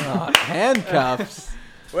get. handcuffs.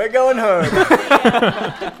 We're going home.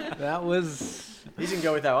 That was... He's going to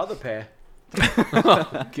go with our other pair.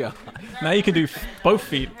 Oh, God. Now you can do both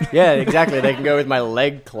feet. Yeah, exactly. They can go with my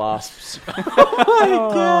leg clasps.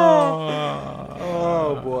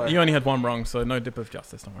 Oh, boy. You only had one wrong, so no dip of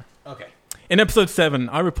justice, don't worry. Okay. In episode 7,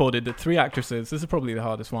 I reported that 3 actresses, this is probably the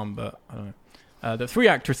hardest one, but I don't know, that 3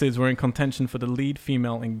 actresses were in contention for the lead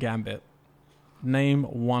female in Gambit. Name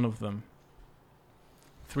one of them.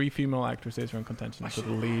 3 female actresses were in contention for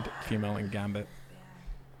the lead female in Gambit.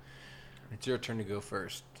 It's your turn to go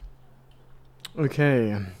first.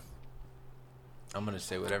 Okay. I'm going to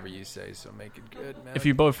say whatever you say, so make it good, man. If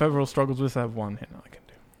you both ever struggles with, I have one hint I can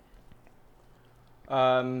do.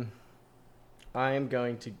 I am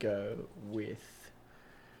going to go with...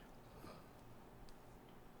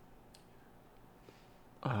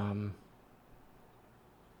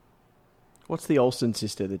 what's the Olsen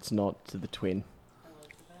sister that's not the twin?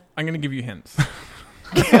 I'm going to give you hints.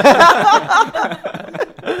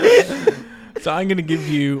 So I'm going to give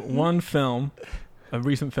you one film, a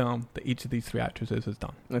recent film, that each of these 3 actresses has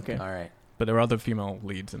done. Okay. All right. But there are other female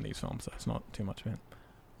leads in these films, so it's not too much of a hint.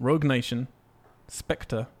 Rogue Nation,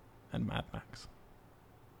 Spectre, and Mad Max.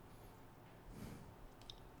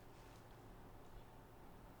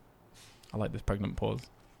 I like this pregnant pause.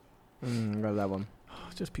 Grab that one. Oh,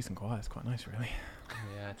 it's just peace and quiet. It's quite nice, really.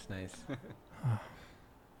 Yeah, it's nice.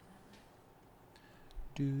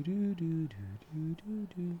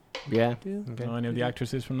 Yeah. Okay. Know any of the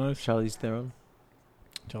actresses from those? Charlize Theron.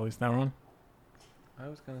 Charlize Theron? I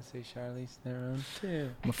was going to say Charlize Theron,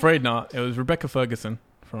 too. I'm afraid not. It was Rebecca Ferguson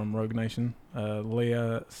from Rogue Nation,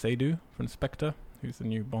 Leia Seydoux from Spectre, who's the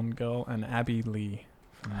new Bond girl, and Abby Lee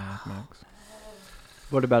from Mad Max.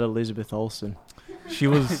 What about Elizabeth Olsen? She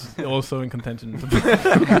was also in contention.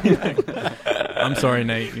 I'm sorry,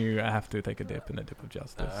 Nate. You have to take a dip in the dip of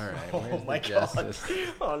justice. All right. Oh, my God.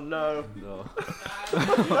 Oh, no.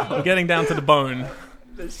 We're getting down to the bone.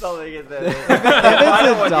 There's something in there. If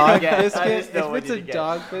it's a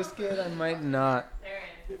dog biscuit, I might not.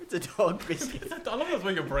 It's a dog biscuit. I love that's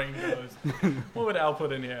where your brain goes. What would Al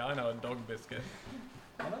put in here? I know, a dog biscuit.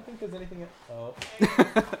 I don't think there's anything...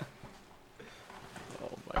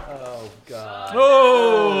 Oh, God.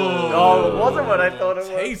 Oh! It wasn't what I thought it was.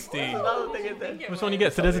 Tasty. Which one you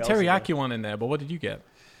get? So there's a teriyaki one in there, but what did you get?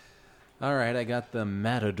 All right, I got the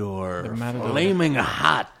Matador. The Matador. Flaming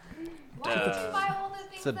hot. Why did you buy all the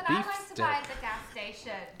things It's a that I beef like to stick. buy at the gas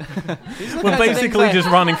station? We're basically just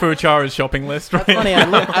running through Chara's shopping list, right? That's funny.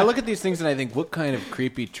 I look at these things and I think, what kind of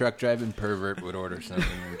creepy truck driving pervert would order something?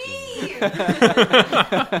 Me!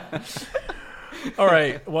 All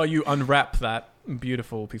right, while you unwrap that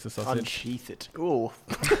beautiful piece of sausage. Unsheath it. Ooh.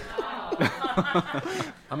 I'm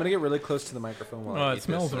going to get really close to the microphone while I Oh, eat it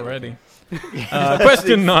smells this, already.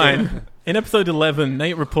 Question 9. In episode 11,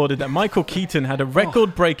 Nate reported that Michael Keaton had a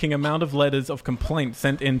record-breaking amount of letters of complaint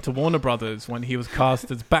sent in to Warner Brothers when he was cast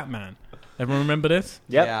as Batman. Everyone remember this?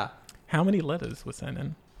 Yep. Yeah. How many letters were sent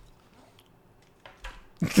in?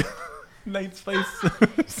 Nate's face.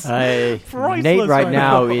 Nate Priceless right right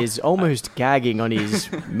now now. is almost gagging on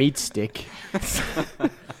his meat stick.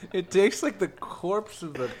 It takes like the corpse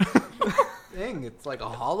of the thing. It's like a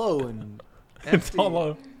hollow and empty. It's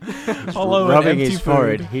hollow. Hollow and Rubbing empty his food.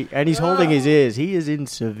 forehead. And he's holding his ears. He is in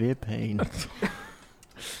severe pain.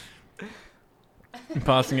 I'm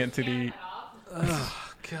passing it to the...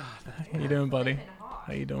 Oh, God. How you doing, buddy?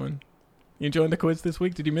 How you doing? You enjoying the quiz this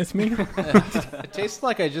week? Did you miss me? It tastes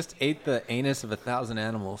like I just ate the anus of 1,000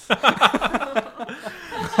 animals.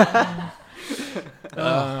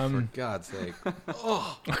 For God's sake.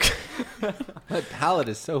 Oh. My palate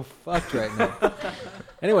is so fucked right now.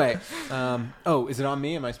 Anyway, is it on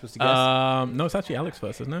me? Am I supposed to guess? No, it's actually Alex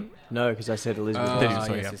first, isn't it? No, because I said Elizabeth. Did you? yes,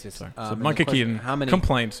 Sorry, yes. Sorry. And So the Michael question, Keaton, how many-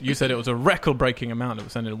 complaints. You said it was a record-breaking amount that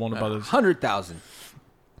was sent in Warner Brothers. 100,000.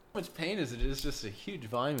 How much pain is it? It's just a huge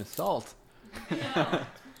volume of salt. You have to like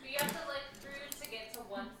through to get to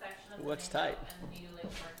one section of the What's menu, tight? and you like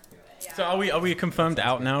work through it. Yeah. So are we confirmed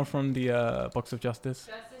out now from the Box of Justice?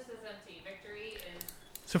 Justice is empty. Victory is.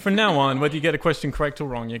 So from now on, whether you get a question correct or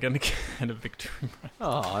wrong, you're going to get a victory.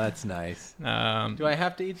 Oh, that's nice. Do I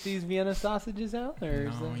have to eat these Vienna sausages out? Or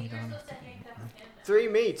is No, that- you don't. 3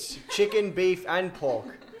 meats: chicken, beef, and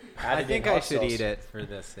pork. I think I should eat it for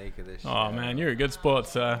the sake of this. Oh man, you're a good sport,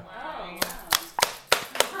 sir.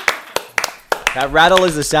 That rattle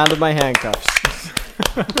is the sound of my handcuffs.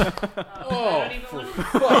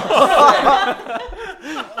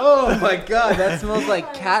 Oh my God, that smells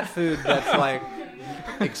like cat food that's like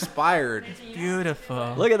expired.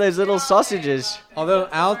 Beautiful. Look at those little sausages. Although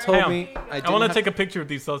Al Hang told on. me I want to take a picture of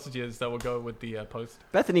these sausages that will go with the post.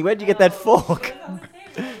 Bethany, where'd you get that fork?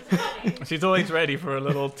 She's always ready for a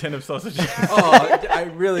little tin of sausages. Oh, I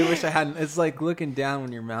really wish I hadn't. It's like looking down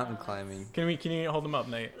when you're mountain climbing. Can you hold them up,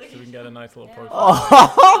 Nate, so we can get a nice little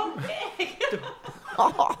profile?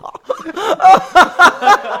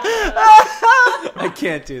 I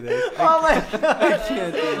can't do this. Oh my I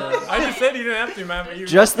can't do this. I just said you didn't have to, man. But you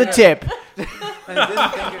Just the tip.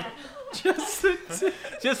 I didn't think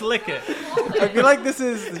Just lick it. I feel like this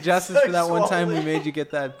is the justice for that one time we made you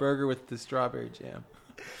get that burger with the strawberry jam.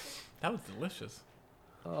 That was delicious.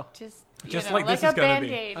 Just like this is gonna be.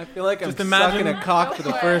 Band-Aid. I feel like I'm Just imagine- sucking a cock for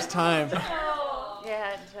the first time.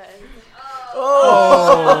 Yeah, it does.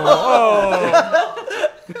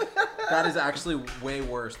 That is actually way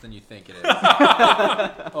worse than you think it is.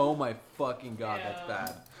 Oh my fucking God, that's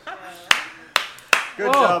bad.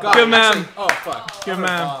 Good job. God, Good man. actually- oh fuck. Good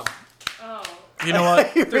man. Oh. You know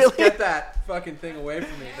what? Just get that fucking thing away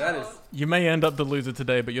from me. That is. You may end up the loser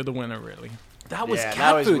today, but you're the winner, really. That was Yeah, cat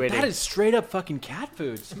that was food. witty. That is straight up fucking cat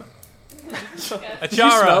food. Achara. Did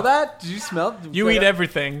you smell that? Did you smell? You eat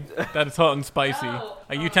everything that is hot and spicy.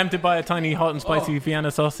 Are you tempted by a tiny hot and spicy Vienna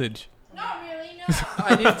sausage? Not really, no.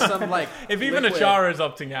 I need some like. If even liquid. Achara is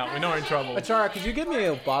opting out, we're not in trouble. Achara, could you give me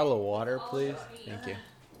a bottle of water, please? Thank you.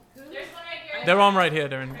 There's one right here. They're on right here.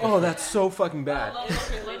 They're in. Oh, that's so fucking bad.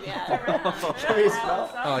 It's really bad.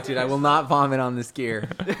 Oh, dude, I will not vomit on this gear.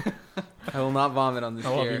 I will not vomit on this I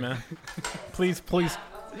gear. love you, man.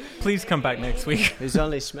 Please come back next week. There's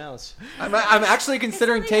only smells. I'm actually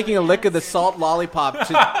considering taking a lick of the salt lollipop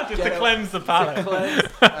to Just to get cleanse the palate. cleanse.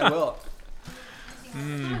 I will.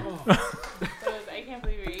 I can't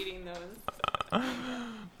believe you're eating those.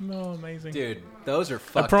 No, amazing. Dude, those are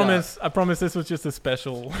fucked I promise this was just a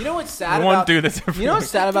special. up. You know what's sad We won't about do this every You know what's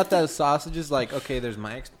week. sad about those sausages? Like, okay, there's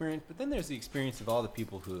my experience, but then there's the experience of all the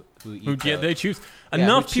people who eat Who those. they choose. Yeah,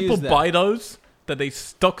 Enough who choose people them. buy those that they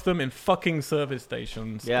stock them in fucking service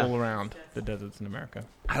stations Yeah. all around the deserts in America.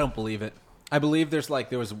 I don't believe it. I believe there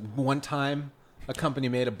was one time a company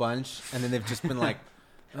made a bunch, and then they've just been like,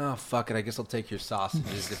 oh, fuck it, I guess I'll take your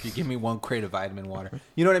sausages if you give me one crate of vitamin water.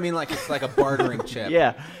 You know what I mean? Like, it's like a bartering chip. Yeah,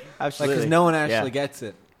 Like, absolutely. because no one actually Yeah. gets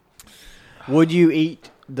it. Would you eat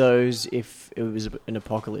those if it was an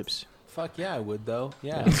apocalypse? Fuck yeah, I would, though.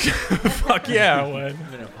 Yeah. Fuck yeah, I would.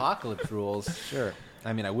 An apocalypse rules. Sure.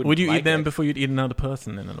 I mean, I wouldn't Would you like eat them it. before you'd eat another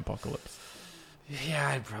person in an apocalypse? Yeah,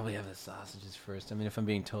 I'd probably have the sausages first. I mean, if I'm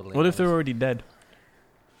being totally What if they're honest. already dead?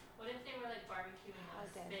 What if they were like barbecuing a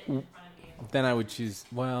spit in front of you? Then I would choose,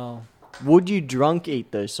 well... Would you drunk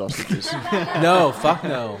eat those sausages? No, fuck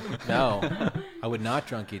no. No. I would not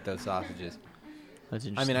drunk eat those sausages. That's I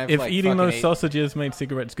interesting. mean, I've If like eating fucking those ate- sausages made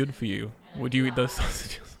cigarettes good for you, would you eat those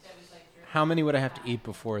sausages? How many would I have to eat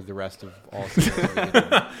before the rest of all cigarettes are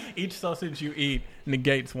good? Each sausage you eat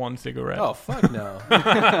negates one cigarette. Oh, fuck no.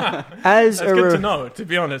 As That's a good to know. To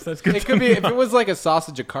be honest, that's good. It could be, if it was like a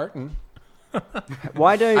sausage a carton.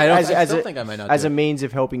 why don't I as still a, think I might not as do a it. means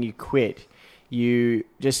of helping you quit, you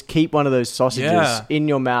just keep one of those sausages Yeah. in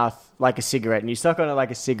your mouth like a cigarette, and you suck on it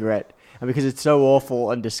like a cigarette. And because it's so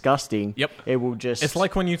awful and disgusting, Yep. it will just. It's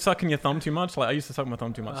like when you suck in your thumb too much. Like I used to suck my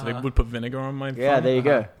thumb too much, so they would put vinegar on my Yeah, thumb. there you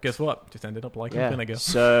go. Guess what? Just ended up liking yeah. vinegar.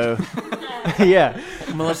 So, yeah.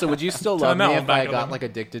 Melissa, would you still Turn love that me one if back I on. got like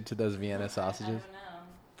addicted to those Vienna sausages?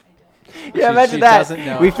 Yeah, imagine she that. doesn't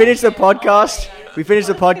know. We finished the podcast. We finish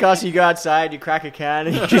the podcast, you go outside, you crack a can,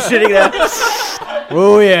 and you're just sitting there.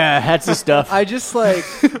 Oh yeah, that's the stuff. I just like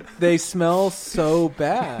they smell so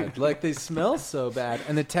bad. Like they smell so bad,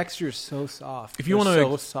 and the texture is so soft. If you They're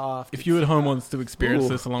wanna- so soft. If you at home wants to experience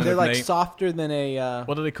this along they're with like Nate, softer than a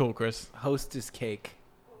what are they called, Chris? Hostess cake.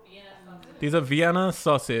 These are Vienna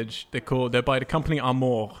sausage. They're by the company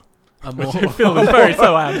Amor. Amor. Which I feel is very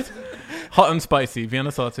so apt. Hot and spicy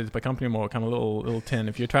Vienna sausage by company Amor. Come a little tin.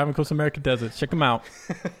 If you're traveling across American deserts, check them out.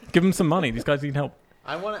 Give them some money. These guys need help.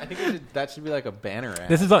 I think that should be like a banner ad.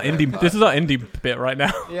 This is our indie bit right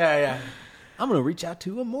now. Yeah. I'm gonna reach out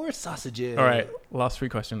to Amor sausages. All right, last 3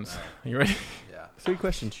 questions. Are you ready? Yeah. 3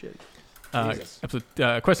 questions, shit.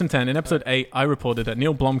 Question 10. In episode 8, I reported that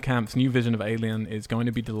Neil Blomkamp's new vision of Alien is going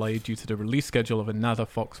to be delayed due to the release schedule of another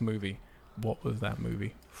Fox movie. What was that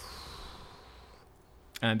movie?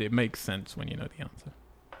 And it makes sense when you know the answer.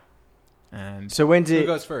 And So when's Who it?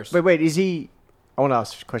 goes first? Wait, is he? I want to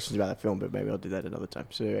ask questions about that film, but maybe I'll do that another time.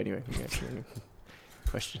 So anyway,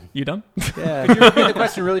 question. you done? Yeah. Could you repeat the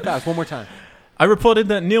question really fast one more time? I reported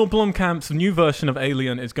that Neil Blomkamp's new version of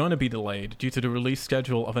Alien is going to be delayed due to the release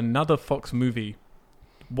schedule of another Fox movie.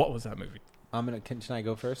 What was that movie? Can I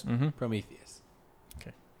go first? Mm-hmm. Prometheus.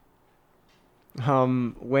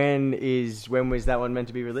 When was that one meant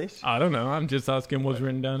to be released? I don't know. I'm just asking what's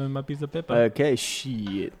written down in my piece of paper. Okay,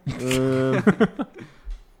 shit.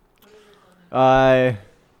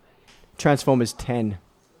 Transformers 10.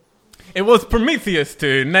 It was Prometheus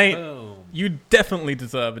 2. Nate, Oh. you definitely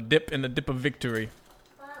deserve a dip in the dip of victory.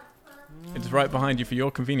 It's right behind you for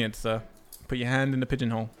your convenience, sir. Put your hand in the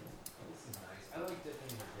pigeonhole.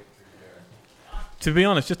 To be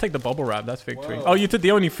honest, just take the bubble wrap. That's victory. Whoa. Oh, you took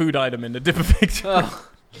the only food item in the dip of victory. Oh.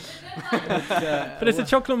 But it's a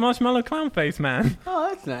chocolate marshmallow clown face, man. Oh,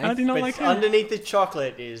 that's nice. How do you not But like it? underneath the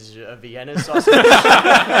chocolate is a Vienna sausage.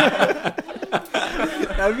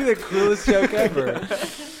 That would be the coolest joke ever.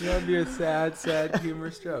 That would be a sad,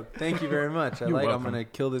 humorous joke. Thank you very much. You're I'm welcome. going to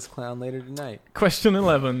kill this clown later tonight. Question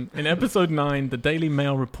 11. In episode 9, the Daily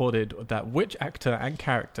Mail reported that which actor and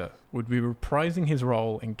character would be reprising his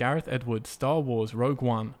role in Gareth Edwards' Star Wars Rogue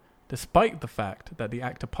One, despite the fact that the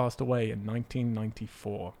actor passed away in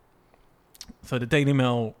 1994. So the Daily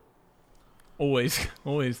Mail, always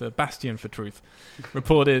a bastion for truth,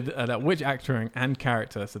 reported that which actor and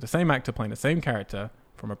character, so the same actor playing the same character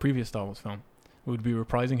from a previous Star Wars film, would be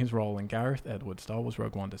reprising his role in Gareth Edwards' Star Wars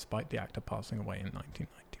Rogue One, despite the actor passing away in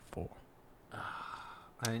 1994.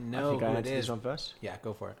 I I know think I who it answered is. this one first. Yeah,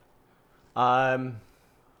 go for it.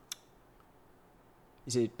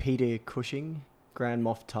 Is it Peter Cushing, Grand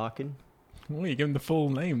Moff Tarkin? Oh, you give him the full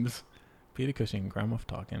names. Peter Cushing, Grand Moff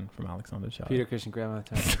Tarkin from Alexander Child. Peter Cushing, Grandma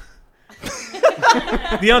Time.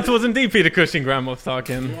 The answer was indeed Peter Cushing, Grand Moff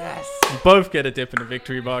Tarkin. Yes. Both get a dip in the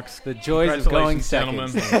victory box. The joys of going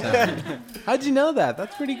Congratulations, second. How'd you know that?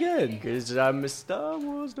 That's pretty good. Because I'm a Star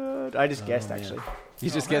Wars nerd. I just guessed, man. actually. You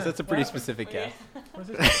just guessed. That's a pretty specific guess.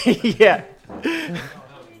 Yeah.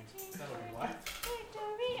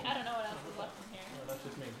 I don't know what else is left in here. That's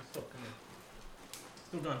just me.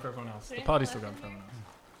 Still going for everyone else. The party's still going for everyone else.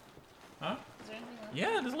 Huh? Is there anything left?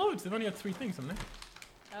 Yeah, there's loads. They've only had 3 things, haven't they?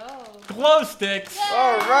 Oh. Glow sticks!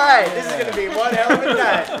 All right. This is going to be one hell of a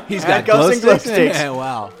night. He's got glow sticks. Yeah,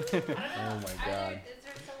 wow. Oh my god.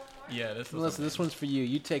 Yeah, this is. Melissa, this one's for you.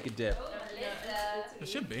 You take a dip. It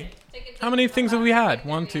should be. How many things have we had?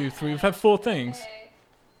 1, 2, 3. We've had 4 things.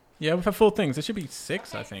 Yeah, we've had 4 things. There should be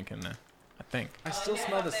 6, I think, in there. I think. I still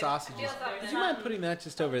smell the sausages. Would you mind putting that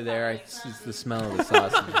just over there? It's the smell of the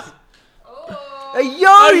sausages. A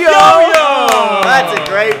yo-yo! That's a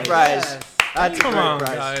great prize. Yes. That's a Come great on,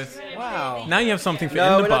 prize. guys. Wow. Now you have something for No,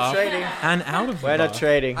 in we're the not bar trading. and out of the We're bar. not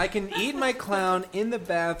trading. I can eat my clown in the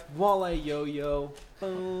bath while I yo-yo.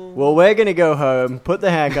 Boom. Well, we're going to go home, put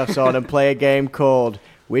the handcuffs on, and play a game called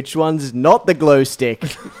Which One's Not the Glow Stick?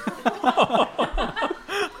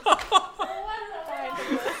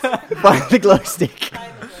 Find the glow stick.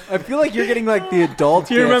 I feel like you're getting like the adult.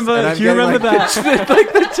 Do you gifts, remember- and I'm do you getting, remember like, that?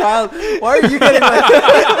 like the child. Why are you getting like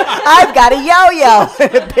I've got a yo-yo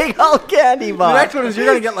and a big old candy the bar. next one is you're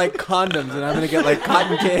gonna get like condoms and I'm gonna get like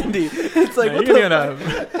cotton candy. It's like Yeah, what you're the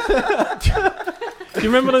gonna Do you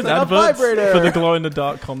remember those like a adverts vibrator. for the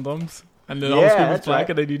glow-in-the-dark condoms? And the whole Yeah, screen was that's black, right.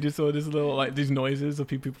 and then you just saw this little, like, these noises of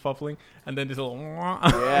people fuffling, and then this little,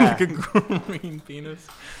 Yeah. like a green penis.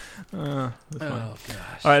 That's funny. Oh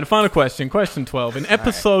gosh. All right, the final question, question 12. In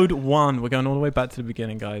episode 1, we're going all the way back to the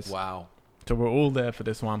beginning, guys. Wow. So we're all there for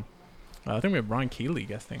this one. I think we have Ryan Keeley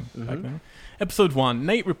guesting back Mhm. then. Episode 1,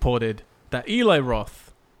 Nate reported that Eli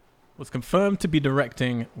Roth was confirmed to be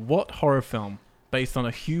directing what horror film based on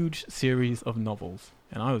a huge series of novels?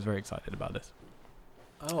 And I was very excited about this.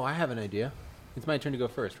 Oh, I have an idea. It's my turn to go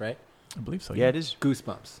first, right? I believe so. Yeah, it is.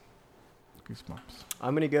 Goosebumps. Goosebumps.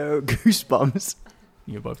 I'm gonna go Goosebumps.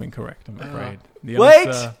 You're both incorrect, I'm afraid. Wait!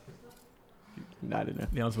 No, I don't know.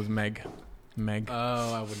 The answer was Meg. Meg.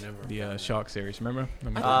 Oh, I would never. The Shark series, remember?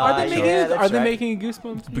 Are they making? yeah, that's Are they right. making a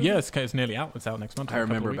Goosebumps? But yeah, it's nearly out. It's out next month. I in a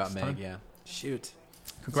couple remember of about weeks' Meg. time. Yeah. Shoot.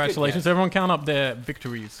 Congratulations, guess. everyone! Count up their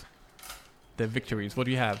victories. Their victories. What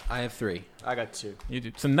do you have? I have 3. I got 2. You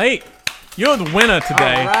do. So Nate, you're the winner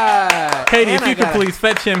today. All right. Katie, And if you I could got please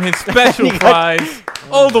fetch him his special prize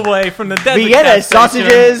all the way from the desert. Vienna gas station.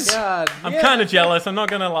 sausages. God, I'm yeah. kind of jealous. I'm not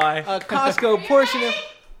gonna lie. A Costco portion of.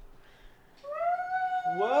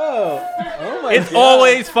 Whoa! Oh my It's God.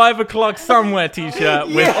 always 5 o'clock somewhere T-shirt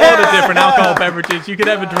with all the different alcohol beverages you could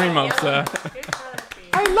ever dream of, sir.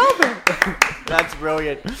 I love it. That's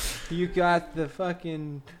brilliant. You got the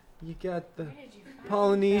fucking. You got the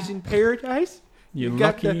Polynesian paradise. You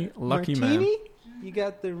got lucky, the lucky martini. man. You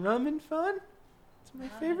got the rum and fun. It's my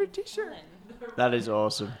favorite T-shirt. That is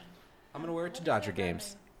awesome. I'm gonna wear it to Dodger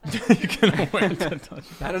games. You can wear it to touch.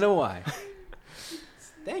 I don't know why.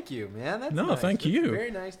 Thank you, man. That's No, nice. thank That's a you.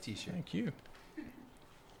 very nice T-shirt. Thank you.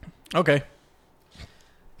 Okay.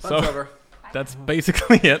 Fun's So over. that's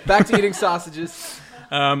basically it. Back to eating sausages.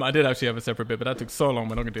 I did actually have a separate bit, but that took so long.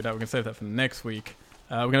 We're not going to do that. We're going to save that for next week.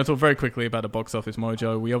 We're going to talk very quickly about the box office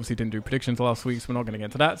mojo. We obviously didn't do predictions last week, so we're not going to get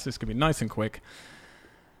into that. So it's going to be nice and quick.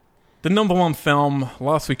 The number one film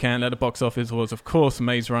last weekend at the box office was, of course,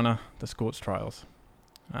 Maze Runner: The Scorch Trials,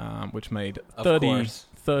 which made Of 30 course.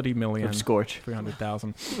 million. Of Scorch.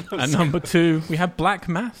 300,000. And number 2, we had Black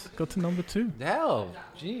Mass got to number 2 Hell,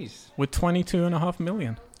 jeez. with 22.5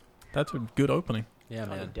 million. That's a good opening. Yeah,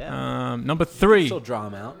 man. Number 3, Still draw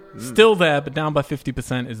them out. still there, but down by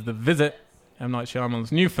 50%, is The Visit, M. Night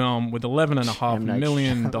Shyamalan's new film with $11.5 M. Night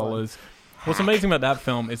million. Shyamalan. What's amazing about that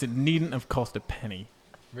film is it needn't have cost a penny.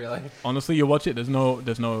 Really? Honestly, you watch it, there's no,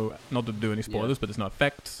 not to do any spoilers, but there's no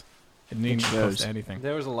effects. It needn't shows. cost anything.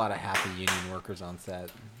 There was a lot of happy union workers on set,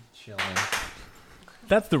 chilling.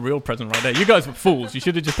 That's the real present right there. You guys were fools. You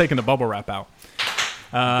should have just taken the bubble wrap out.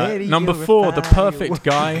 Betty, Number you're a 4, The fire. Perfect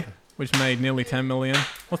Guy, which made nearly 10 million.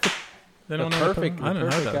 What's the... They don't The know Perfect- I don't The know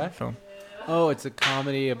Perfect that Guy? film. Oh, it's a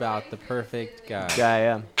comedy about the perfect guy.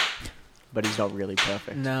 Yeah. But he's not really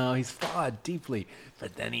perfect. No, he's flawed deeply,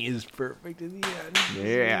 but then he is perfect in the end.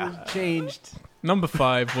 Yeah. He's changed. Number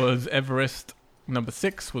 5 was Everest. Number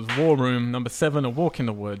 6 was War Room. Number 7, A Walk in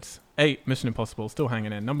the Woods. 8, Mission Impossible, still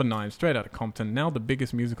hanging in. Number 9, Straight Outta Compton. Now the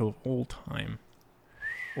biggest musical of all time.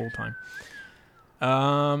 All time.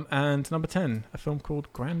 And number 10, a film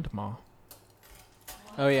called Grandma.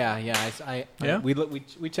 Oh yeah. Yeah?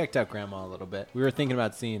 We checked out Grandma a little bit. We were thinking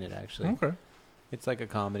about seeing it actually. Okay. It's like a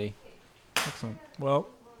comedy. Excellent. Well,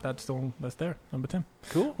 that's there. Number 10.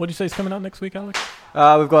 Cool. What do you say is coming out next week, Alex?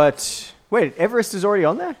 We've got... Wait, Everest is already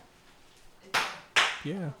on there?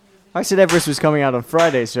 Yeah. I said Everest was coming out on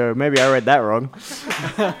Friday, so maybe I read that wrong.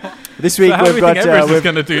 This week So how do we've we got... think Everest is we've-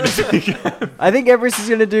 going to do this week? I think Everest is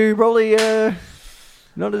going to do probably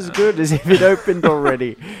not as good as if it opened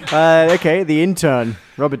already. Okay, The Intern,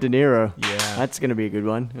 Robert De Niro. Yeah. That's going to be a good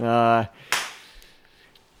one. The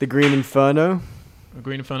Green Inferno,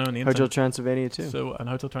 Green Inferno and the Intern. Hotel Transylvania too. So, and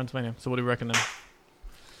Hotel Transylvania. So what do you reckon then?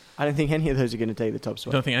 I don't think any of those are going to take the top You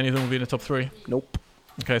spot. don't think any of them will be in the top 3? Nope.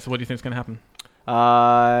 Okay, so what do you think is going to happen?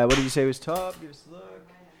 What did you say was top? Give us a look.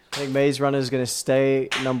 I think Maze Runner is going to stay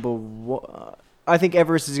number 1. I think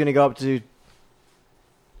Everest is going to go up to... Did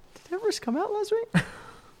Everest come out last week?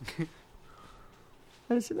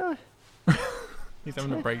 I didn't know. He's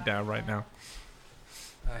having a breakdown right now.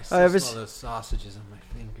 I still Everest- smell those sausages on my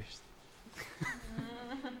fingers.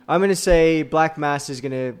 I'm going to say Black Mass is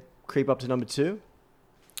going to creep up to number 2.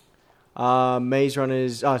 Maze Runner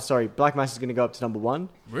is... Black Mass is going to go up to number 1.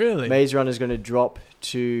 Really? Maze Runner is going to drop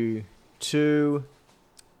to 2.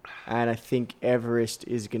 And I think Everest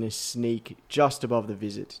is going to sneak just above The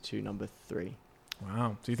Visit to number 3.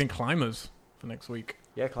 Wow. So you think Climbers for next week?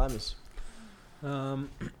 Yeah, Climbers. I'm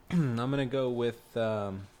gonna go with.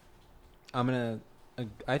 I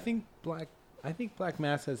think Black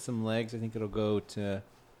Mass has some legs. I think it'll go to.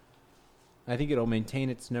 I think it'll maintain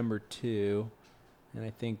its number 2, and I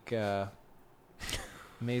think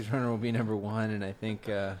Maze Runner will be number 1, and I think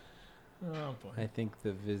Oh boy. I think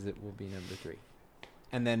The Visit will be number 3,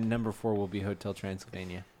 and then number 4 will be Hotel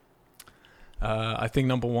Transylvania. I think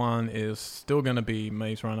number 1 is still going to be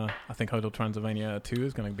Maze Runner. I think Hotel Transylvania 2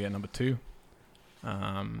 is going to be at number 2.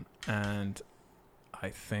 And I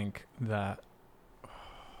think that...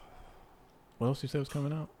 What else did you say was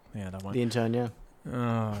coming out? Yeah, that one. The Intern, yeah.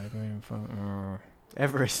 I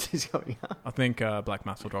Everest is going up. think Black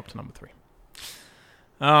Mass will drop to number 3.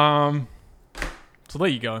 So there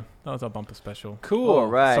you go. That was our bumper special. Cool. All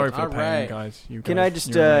right. Sorry for All the pain, right. guys. Can I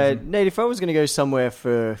just, Nate, if I was going to go somewhere if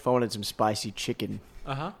I wanted some spicy chicken,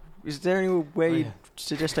 Uh-huh. is there anywhere you'd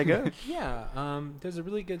suggest I go? Yeah, there's a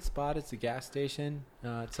really good spot. It's a gas station.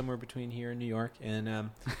 It's somewhere between here and New York, and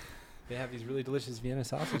they have these really delicious Vienna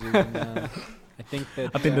sausages. And, I think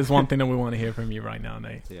there's one thing that we want to hear from you right now,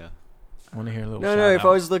 Nate. Yeah. I want to hear a little No, shout if out.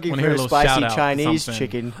 I was looking Wanna for hear a little spicy shout out, Chinese something.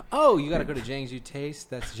 chicken, Oh, you got to go to Jiangdu Taste.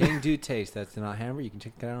 That's Jiangdu Taste. That's in Alhambra. You can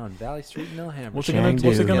check that out on Valley Street in Alhambra. What's it gonna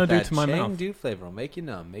Chengdu. do to my mouth? Chengdu flavor will make you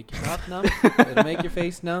numb, make your mouth numb. It'll make your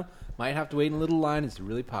face numb. Might have to wait in a little line. It's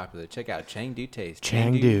really popular. Check out Chengdu Taste.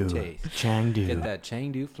 Chengdu. Taste. Chengdu. Get that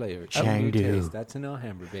Chengdu flavor. Chengdu. Taste. That's in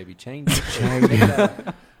Alhambra, baby. Chengdu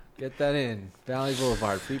Taste. Get that in. Valley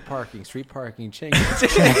Boulevard. Free parking. Street parking. Chengdu.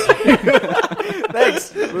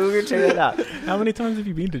 Thanks. We're going to check that out. How many times have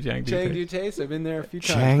you been to Jiangdu? Chengdu Taste. I've been there a few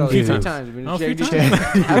times. Chengdu. Probably Few 3 times. times. I've been to Oh, a few Chengdu times.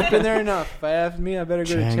 Taste. Haven't been there enough. If I ask me, I better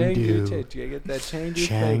go to Chengdu Chengdu. Taste. You gotta get that Chengdu Chengdu.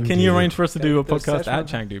 flavor. Can you arrange for us to do a There's podcast at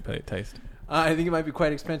Szechuan- Chengdu Taste? I think it might be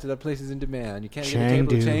quite expensive. That place is in demand. You can't get a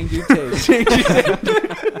table of Chengdu.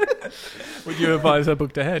 Chengdu Taste. Would you advise I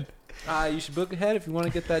booked ahead? You should book ahead if you want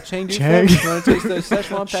to get that Chengdu Chengdu. flavor. If you want to taste those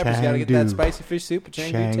Szechuan peppers, you got to get that Chengdu. spicy fish soup at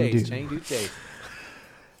Chengdu Taste. Chengdu. Chengdu Taste.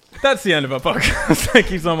 That's the end of our podcast.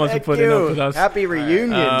 Thank you so much Thank for putting you. up with us. Happy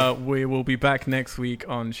reunion. We will be back next week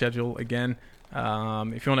on schedule again.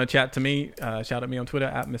 If you want to chat to me, shout at me on Twitter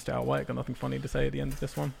at Mr. Al White. Got nothing funny to say at the end of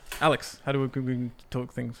this one. Alex, how do we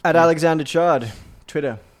talk things? At Alexander Chard,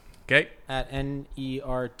 Twitter. Okay. At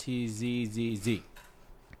NERTZZZ.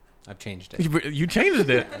 I've changed it. You changed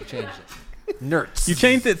it. I've changed it. Nerds. You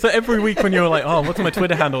changed it so every week when you're like, oh, what's my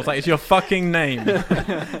Twitter handle? It's like, it's your fucking name.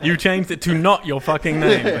 You changed it to not your fucking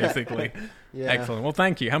name, basically. Yeah. Excellent. Well,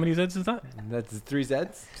 thank you. How many Zs is that? That's 3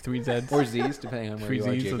 Zs 3 Zs. or Zs, depending on where 3 you are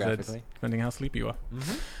Zs or Zs, geographically. depending how sleepy you are.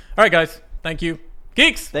 Mm-hmm. All right, guys. Thank you.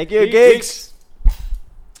 Geeks! Thank you, geeks.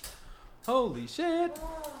 Holy shit!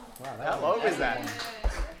 Wow, How long was that?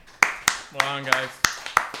 Well done, guys.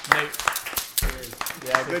 Nate.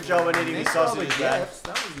 Yeah, good job on eating the sausages there.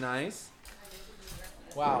 That was nice.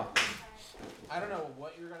 Wow. I don't know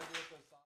what you're going to do with those.